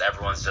after because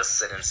everyone's just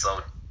sitting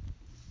so.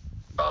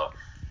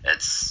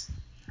 It's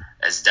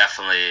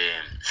definitely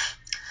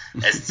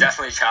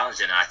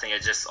challenging. And I think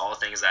it's just all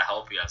things that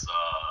help you as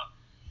a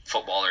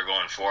footballer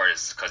going forward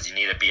is because you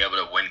need to be able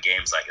to win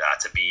games like that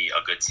to be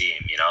a good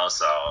team,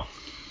 So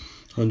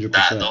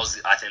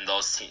 100%. I think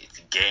those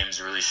games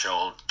really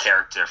showed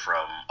character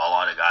from a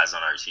lot of guys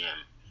on our team.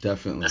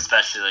 Definitely.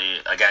 Especially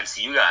against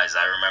you guys.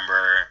 I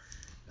remember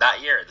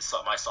that year,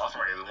 my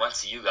sophomore year, we went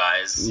to you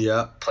guys.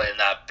 Played in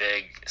that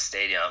big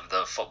stadium,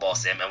 the football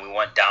stadium, and we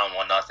went down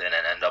 1-0 and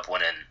ended up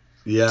winning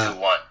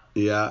 2-1.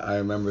 Yeah, I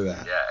remember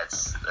that. Yeah,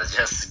 it's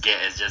just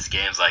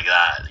games like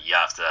that. You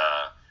have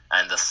to,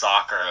 and the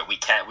soccer, we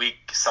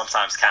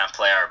sometimes can't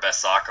play our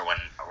best soccer when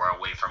we're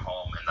away from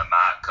home in the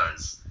MAC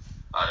because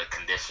the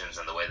conditions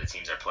and the way the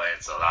teams are playing.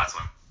 So that's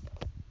when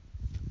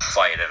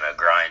fight and a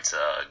grind to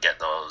get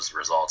those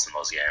results in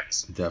those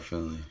games.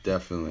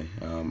 Definitely.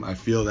 I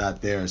feel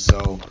that there.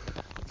 So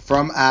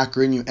from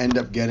Akron, you end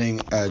up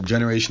getting a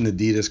Generation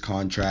Adidas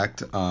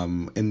contract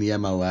in the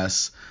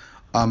MLS.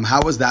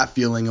 How was that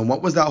feeling, and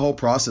what was that whole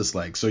process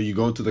like? So you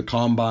go to the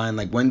combine.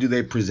 Like, when do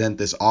they present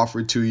this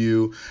offer to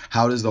you?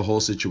 How does the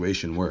whole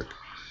situation work?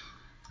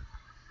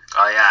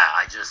 Oh yeah,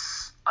 I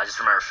just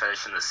remember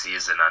finishing the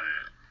season, and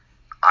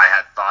I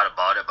had thought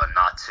about it, but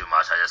not too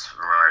much. I just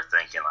remember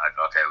thinking like,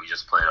 okay, we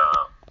just played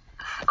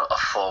a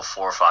full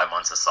 4 or 5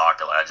 months of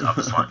soccer. Like, I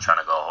just want trying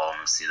to go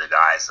home, see the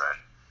guys, and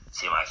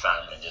see my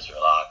family, and just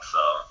relax. So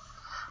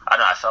I don't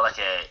know. I felt like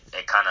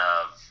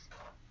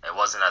it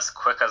wasn't as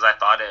quick as I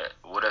thought it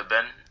would have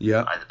been.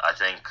 Yeah. I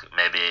think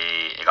maybe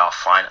it got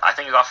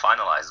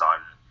finalized on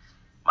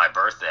my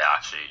birthday,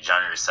 actually,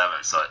 January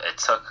 7th. So it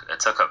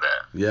took a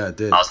bit. Yeah, it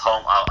did. I was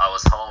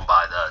home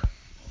by the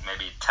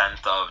maybe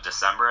 10th of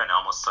December, and it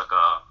almost took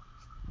a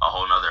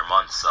whole nother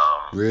month. So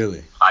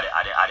Really?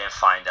 I didn't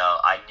find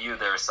out. I knew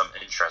there was some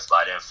interest, but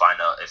I didn't find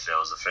out if it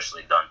was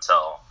officially done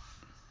till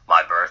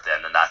my birthday.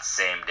 And then that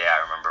same day,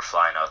 I remember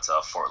flying out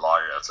to Fort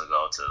Lauderdale to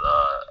go to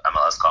the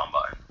MLS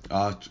Combine.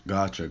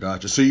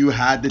 Gotcha. So you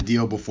had the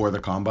deal before the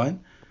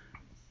combine?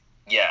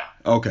 Yeah.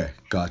 Okay,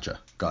 gotcha.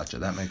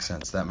 That makes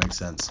sense.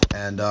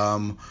 And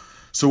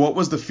so what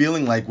was the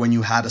feeling like when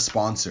you had a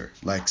sponsor,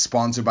 like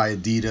sponsored by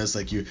Adidas?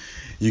 Like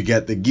you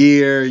get the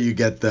gear, you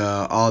get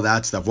the all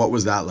that stuff. What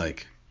was that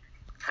like?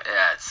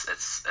 Yeah,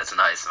 it's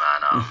nice,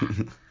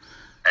 man.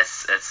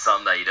 It's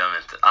something that you don't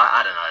even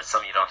I don't know. It's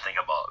something you don't think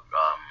about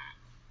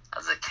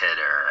as a kid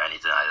or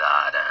anything like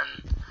that.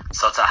 And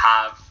so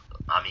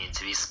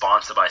to be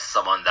sponsored by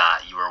someone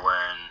that you were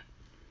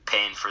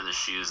paying for the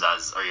shoes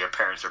or your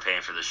parents were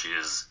paying for the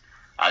shoes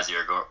as you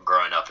were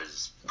growing up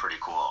is pretty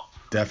cool.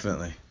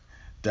 Definitely.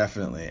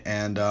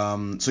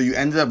 And so you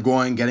ended up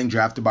getting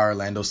drafted by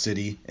Orlando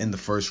City in the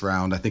first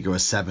round. I think it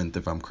was 7th,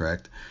 if I'm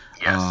correct.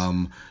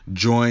 Yes.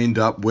 Joined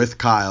up with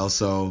Kyle.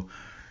 So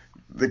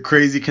the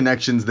crazy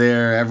connections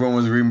there. Everyone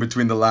was reading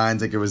between the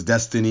lines like it was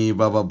destiny,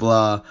 blah, blah,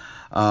 blah.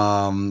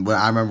 When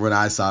I remember when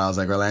I saw it, I was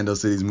like, Orlando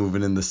City's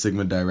moving in the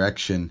Sigma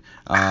direction.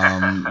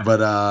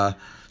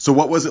 So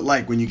what was it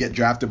like when you get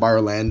drafted by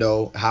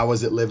Orlando? How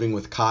was it living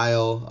with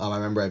Kyle? I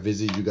remember I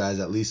visited you guys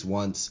at least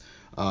once.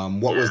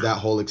 What was that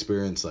whole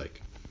experience like?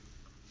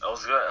 It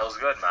was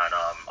good, man.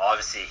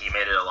 Obviously he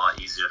made it a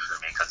lot easier for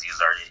me because he'd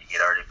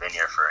already been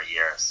here for a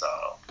year. So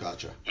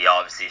Gotcha. He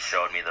obviously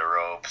showed me the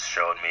ropes,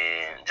 showed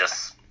me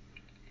just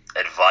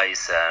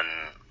advice and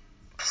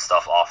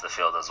stuff off the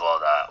field as well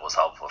that was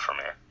helpful for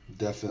me.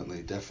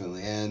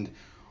 Definitely. And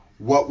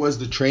what was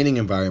the training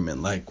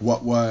environment like?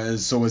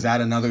 Was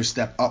that another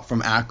step up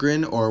from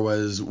Akron, or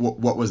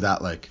what was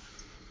that like?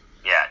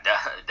 Yeah,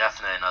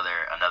 definitely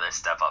another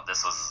step up.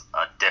 This was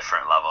a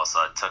different level,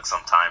 so it took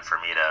some time for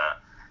me to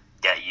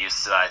get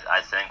used to it,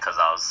 I think, because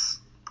I was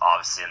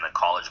obviously in the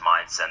college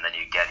mindset, and then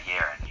you get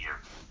here and you're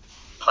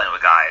playing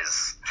with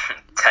guys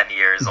 10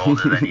 years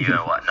older than you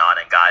and whatnot,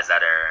 and guys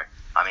that are,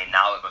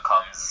 now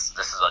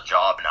this is a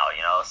job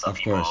now, so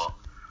people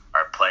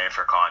are playing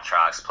for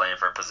contracts, playing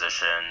for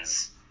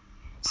positions,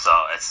 so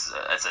it's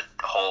a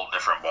whole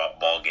different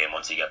ball game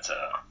once you get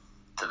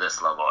to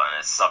this level, and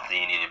it's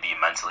something you need to be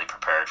mentally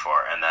prepared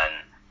for, and then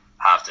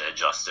have to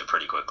adjust it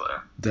pretty quickly.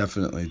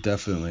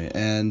 Definitely.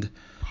 And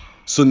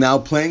so now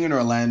playing in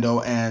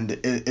Orlando, and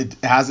it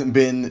hasn't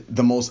been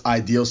the most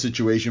ideal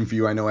situation for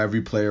you. I know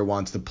every player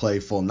wants to play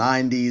full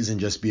 90s and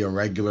just be a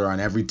regular on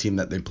every team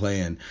that they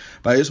play in.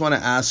 But I just want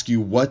to ask you,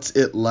 what's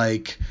it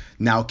like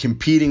now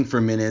competing for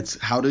minutes?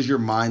 How does your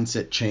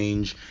mindset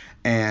change?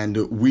 And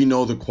we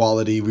know the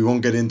quality. We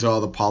won't get into all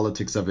the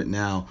politics of it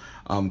now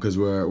because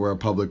we're a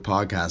public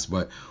podcast.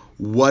 But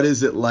what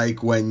is it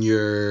like when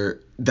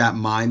that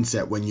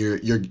mindset when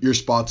your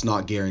spot's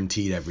not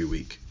guaranteed every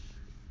week?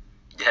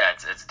 Yeah,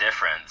 it's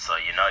different. So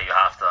you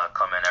have to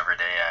come in every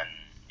day, and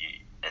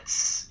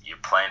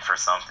you're playing for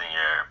something.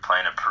 You're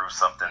playing to prove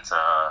something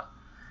to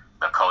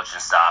the coaching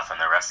staff and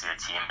the rest of your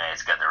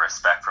teammates. Get the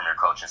respect from your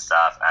coaching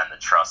staff and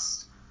the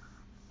trust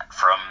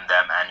from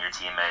them and your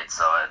teammates.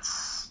 So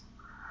it's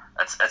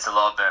a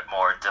little bit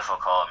more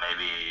difficult.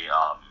 Maybe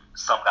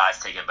some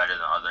guys take it better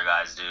than other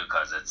guys do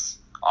because it's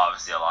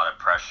obviously a lot of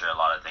pressure, a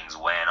lot of things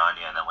weighing on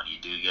you. And then when you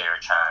do get your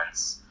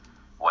chance,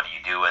 what do you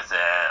do with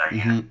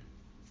it?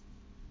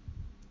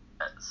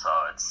 So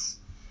it's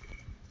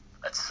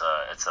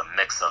a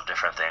mix of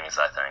different things,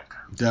 I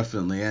think.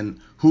 Definitely.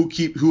 And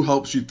who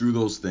helps you through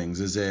those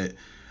things? Is it,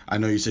 I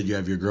know you said you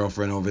have your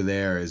girlfriend over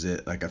there. Is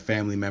it like a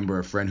family member,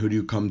 a friend? Who do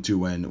you come to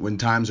when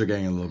times are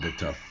getting a little bit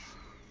tough?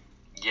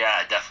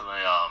 Yeah,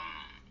 definitely.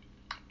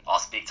 I'll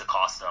speak to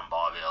Costa and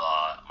Bobby a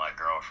lot, my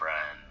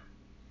girlfriend,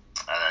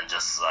 and then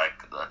just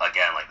like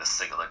the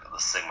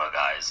Sigma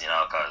guys,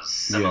 because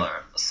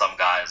some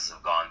guys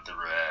have gone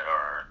through it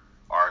or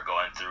are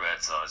going through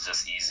it, so it's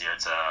just easier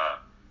to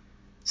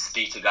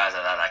speak to guys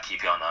like that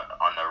keep you on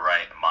the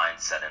right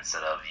mindset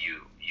instead of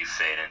you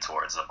fading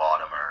towards the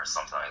bottom or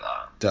something like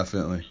that.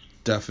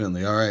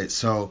 Definitely. All right,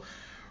 so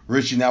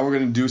Richie, now we're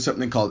going to do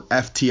something called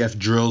FTF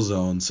Drill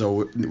Zone.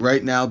 So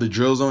right now, the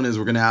drill zone is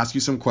we're going to ask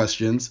you some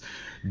questions.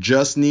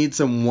 Just need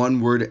some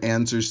one-word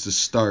answers to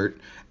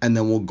start, and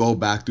then we'll go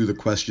back through the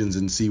questions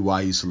and see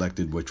why you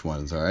selected which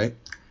ones, all right?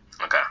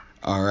 Okay.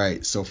 All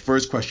right, so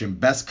first question.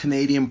 Best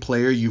Canadian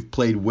player you've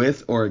played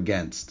with or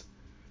against?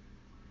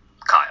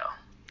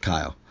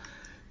 Kyle.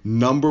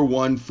 Number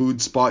one food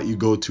spot you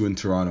go to in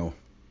Toronto?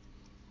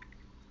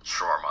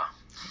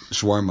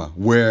 Shawarma.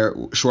 Where?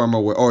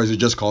 Or is it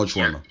just called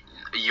shawarma?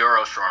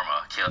 Euro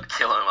shawarma.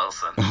 Killen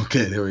Wilson.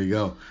 Okay, there we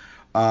go.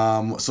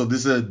 So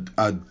this is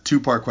a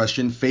two-part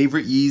question.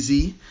 Favorite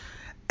Yeezy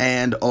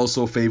and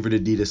also favorite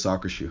Adidas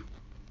soccer shoe?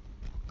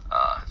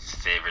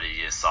 Favorite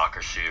Adidas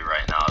soccer shoe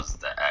right now is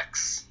the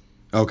X.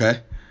 Okay.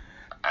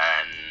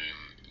 And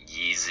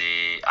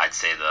Yeezy, I'd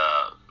say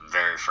the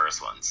very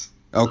first ones.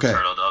 Okay. The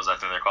Turtle Doves, I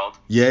think they're called.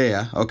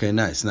 Yeah. Okay,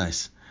 nice.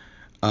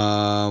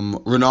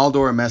 Ronaldo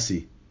or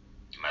Messi?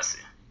 Messi.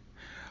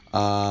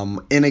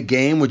 In a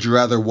game, would you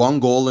rather 1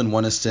 goal and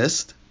 1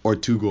 assist or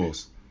 2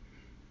 goals?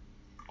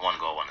 1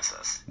 goal, 1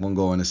 assist. 1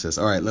 goal, 1 assist.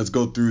 All right, let's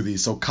go through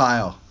these. So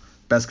Kyle,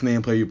 best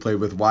Canadian player you played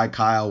with. Why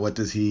Kyle? What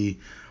does he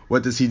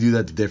do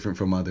that's different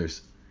from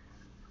others?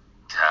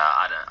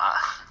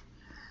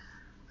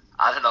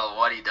 I don't know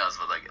what he does,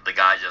 but the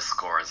guy just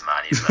scores,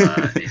 man. He's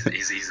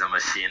a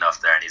machine up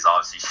there, and he's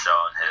obviously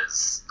shown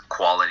his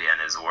quality and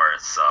his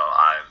worth. So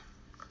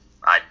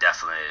I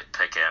definitely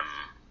pick him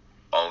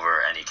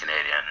over any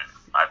Canadian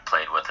I've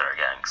played with or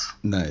against.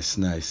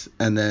 Nice.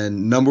 And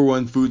then number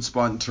one food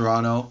spot in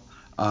Toronto,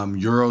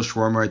 Euro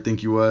shawarma, I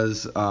think he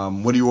was.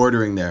 What are you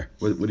ordering there?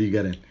 What are you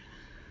getting?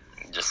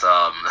 Just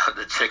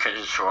the chicken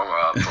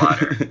shawarma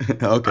platter.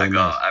 Okay,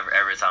 nice.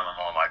 Every time I'm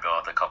home, I go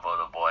with a couple of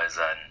the boys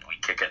and we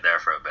kick it there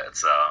for a bit.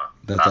 So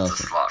that's awesome.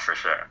 A spot for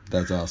sure.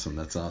 That's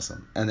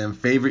awesome. And then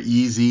favorite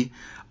Yeezy.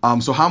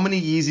 So how many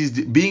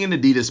Yeezys? Being an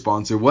Adidas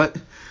sponsor, what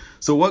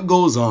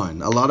goes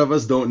on? A lot of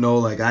us don't know.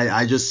 Like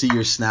I just see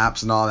your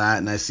snaps and all that,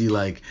 and I see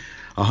like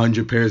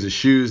 100 pairs of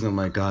shoes, and I'm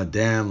like, God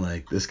damn,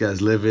 like this guy's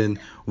living.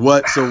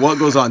 What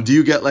goes on? Do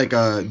you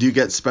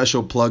get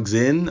special plugs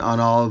in on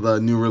all the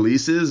new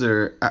releases,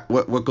 or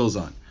what goes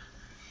on?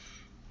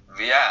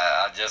 Yeah,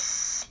 I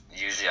just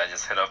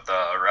hit up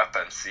the rep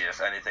and see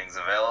if anything's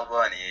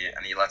available, and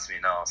he lets me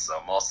know.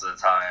 So most of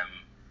the time,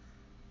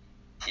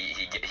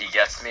 he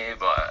gets me,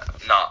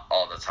 but not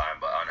all the time.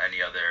 But on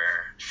any other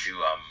shoe,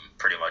 I'm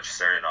pretty much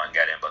certain on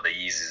getting. But the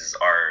Yeezys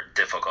are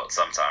difficult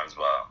sometimes,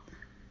 but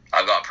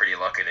I got pretty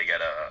lucky to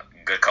get a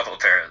good couple of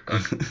pairs.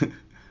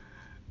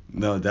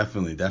 No,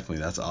 definitely.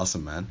 That's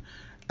awesome, man.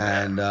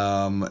 And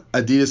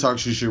Adidas soccer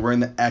shoe, you're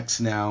wearing the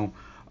X now.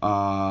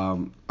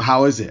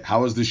 How is it?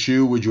 How is the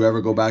shoe? Would you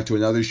ever go back to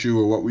another shoe,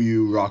 or what were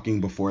you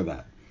rocking before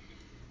that?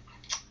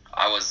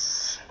 I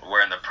was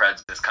wearing the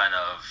Preds. Just kind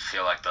of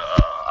feel like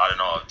I don't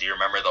know. Do you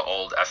remember the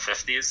old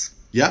F50s?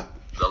 Yeah.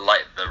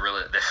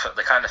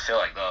 They kind of feel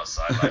like those.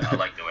 So I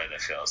like the way they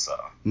feel. So.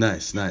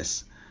 Nice.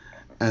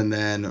 And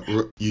then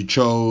you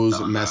chose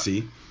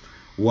Messi.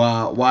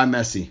 Why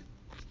Messi?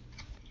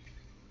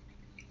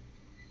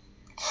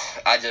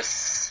 I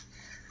just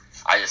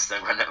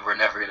think we're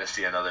never going to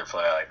see another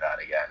player like that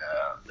again.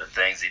 The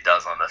things he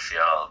does on the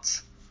field,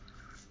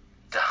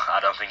 I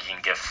don't think you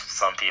can give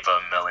some people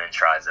a million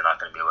tries. They're not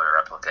going to be able to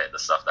replicate the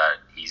stuff that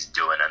he's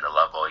doing and the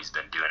level he's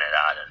been doing it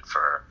at. And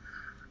for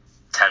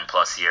 10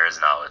 plus years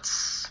now,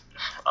 it's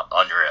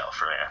unreal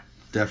for me.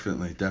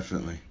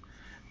 Definitely.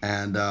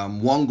 And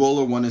 1 goal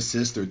or 1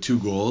 assist or 2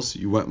 goals.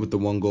 You went with the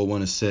 1 goal,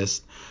 1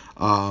 assist.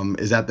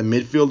 Is that the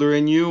midfielder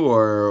in you,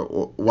 or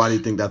why do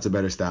you think that's a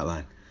better stat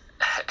line?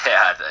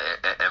 Yeah,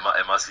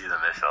 it must be the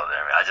midfielder.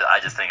 I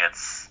just think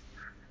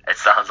it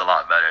sounds a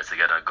lot better to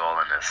get a goal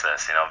and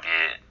assist.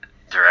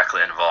 Be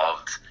directly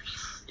involved.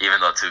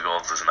 Even though 2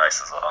 goals is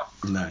nice as well.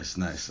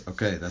 Nice.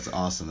 Okay, that's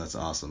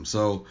awesome.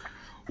 So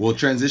we'll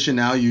transition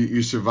now.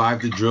 You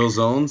survived the drill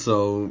zone,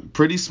 so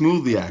pretty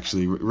smoothly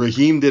actually.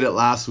 Raheem did it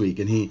last week,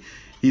 and he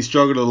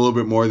struggled a little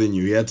bit more than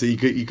you. He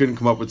couldn't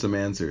come up with some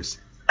answers.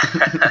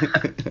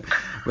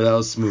 But that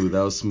was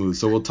smooth.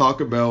 So we'll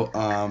talk about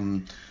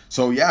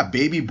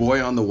baby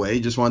boy on the way.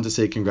 Just wanted to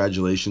say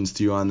congratulations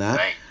to you on that.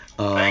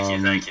 Thank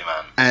you,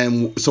 man.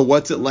 And so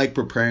what's it like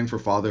preparing for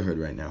fatherhood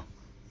right now?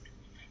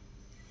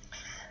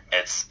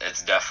 It's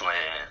definitely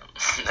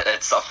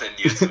it's something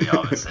new to me.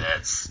 Obviously,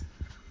 it's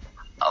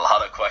a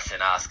lot of question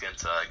asking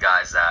to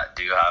guys that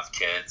do have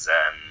kids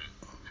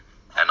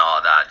and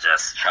all that.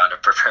 Just trying to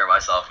prepare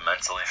myself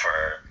mentally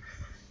for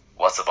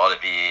what's about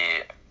to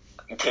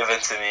be given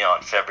to me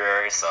on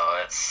February. So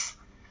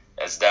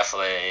it's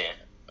definitely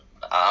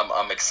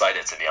I'm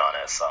excited, to be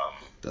honest.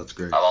 That's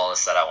great. I've always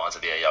said I want to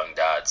be a young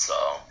dad, so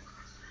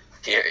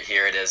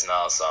here it is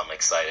now. So I'm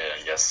excited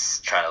and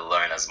just trying to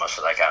learn as much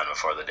as I can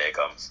before the day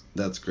comes.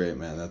 That's great,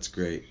 man. That's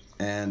great.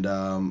 And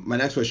my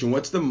next question: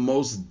 what's the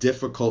most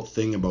difficult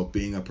thing about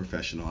being a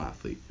professional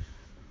athlete?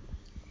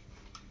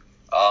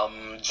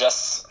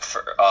 Just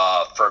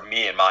for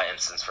me, in my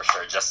instance, for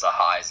sure, just the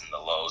highs and the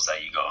lows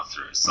that you go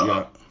through. So,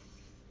 yeah.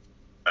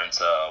 And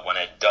when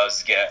it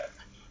does get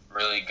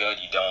really good,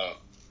 you don't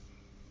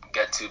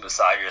get attitude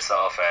beside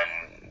yourself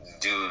and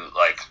do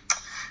like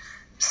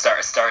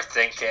start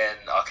thinking,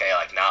 okay,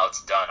 like now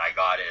it's done, I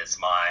got it, it's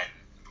mine.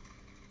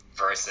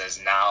 Versus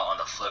now on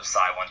the flip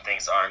side, when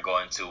things aren't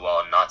going too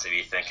well, not to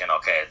be thinking,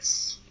 okay,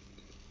 it's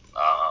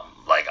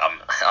like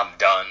I'm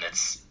done,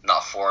 it's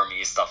not for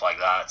me, stuff like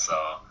that. So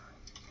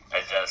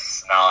I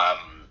just now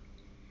I'm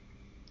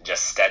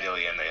just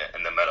steadily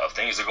in the middle. If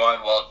things are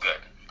going well, good.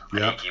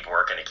 I need to keep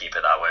working to keep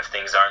it that way. If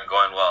things aren't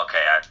going well, okay,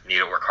 I need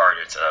to work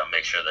harder to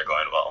make sure they're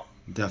going well.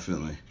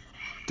 Definitely.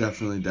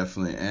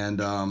 And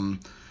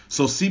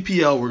so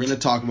CPL, we're gonna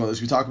talk about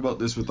this. We talk about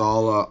this with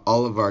all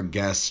of our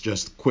guests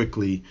just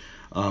quickly.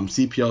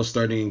 CPL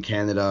starting in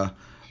Canada,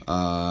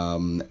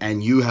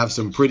 and you have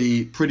some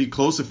pretty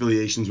close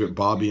affiliations with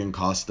Bobby and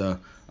Costa,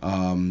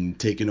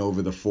 taking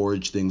over the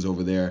Forge things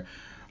over there.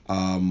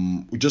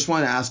 We just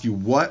want to ask you,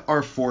 what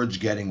are Forge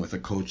getting with a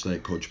coach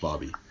like Coach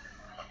Bobby?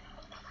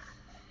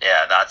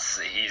 Yeah,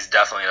 he's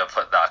definitely going to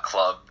put that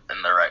club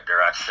in the right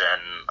direction.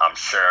 I'm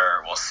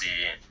sure we'll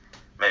see,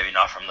 maybe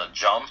not from the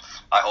jump.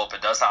 I hope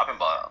it does happen,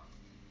 but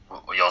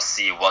you'll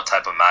see what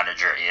type of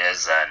manager he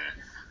is, and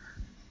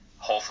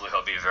hopefully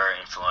he'll be very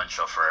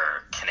influential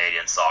for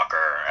Canadian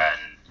soccer and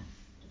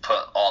put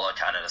all of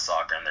Canada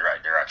soccer in the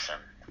right direction.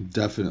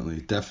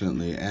 Definitely.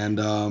 And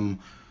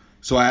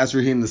so I asked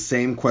Raheem the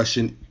same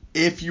question.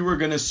 If you were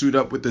going to suit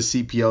up with the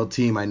CPL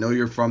team, I know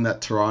you're from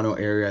that Toronto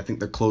area. I think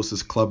the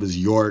closest club is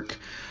York.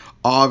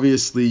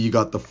 Obviously, you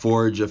got the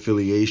Forge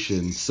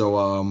affiliation.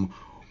 So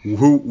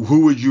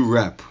who would you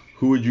rep?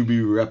 Who would you be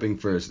repping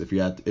first if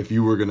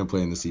you were going to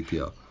play in the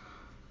CPL?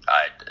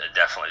 I'd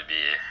definitely be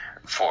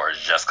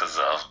Forge just because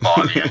of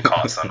Bobby and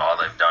Costa and all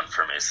they've done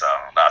for me. So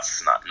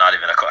that's not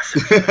even a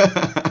question.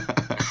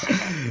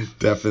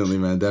 Definitely,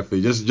 man.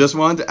 Definitely. Just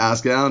wanted to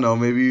ask. I don't know.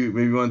 Maybe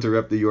you wanted to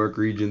rep the York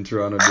region,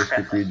 Toronto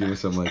district region, or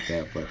something like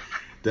that. But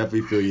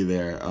definitely feel you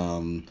there.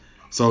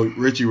 So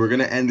Richie, we're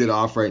gonna end it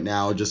off right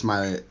now.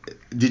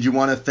 Did you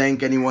want to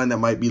thank anyone that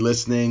might be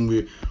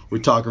listening? We're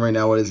talking right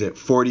now. What is it?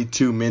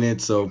 42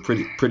 minutes. So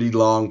pretty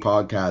long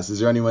podcast. Is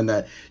there anyone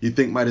that you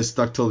think might have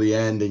stuck till the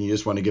end and you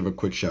just want to give a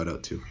quick shout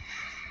out to?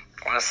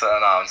 I'm just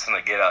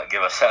gonna give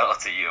a shout out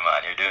to you,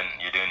 man. You're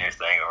doing your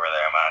thing over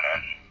there, man,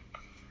 and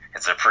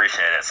it's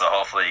appreciated. So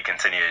hopefully you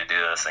continue to do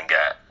this and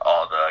get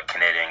all the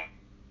Canadian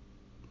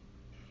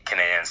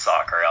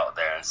soccer out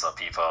there, and so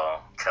people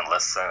can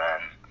listen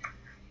and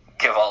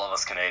give all of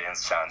us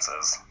Canadians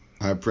chances.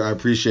 I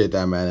appreciate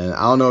that, man. And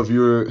I don't know if you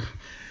were,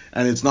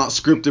 and it's not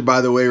scripted,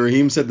 by the way.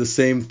 Raheem said the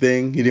same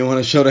thing. He didn't want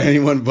to show to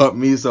anyone but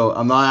me, so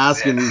I'm not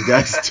asking these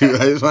guys to.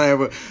 I just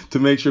want to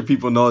make sure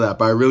people know that.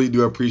 But I really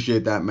do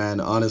appreciate that, man.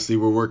 Honestly,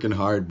 we're working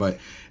hard, but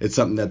it's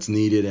something that's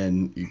needed,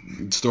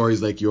 and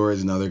stories like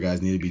yours and other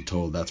guys need to be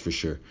told. That's for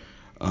sure.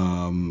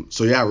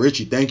 So yeah,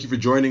 Richie, thank you for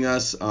joining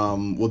us.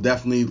 We'll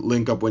definitely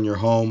link up when you're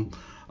home,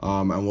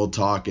 and we'll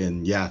talk.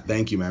 And yeah,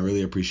 thank you, man.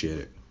 Really appreciate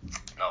it.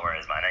 No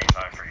worries, man.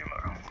 Anytime for you,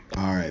 Mo.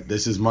 All right,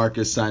 this is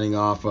Marcus signing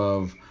off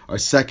of our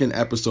second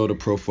episode of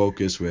Pro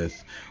Focus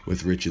with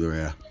Richie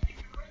Laryea.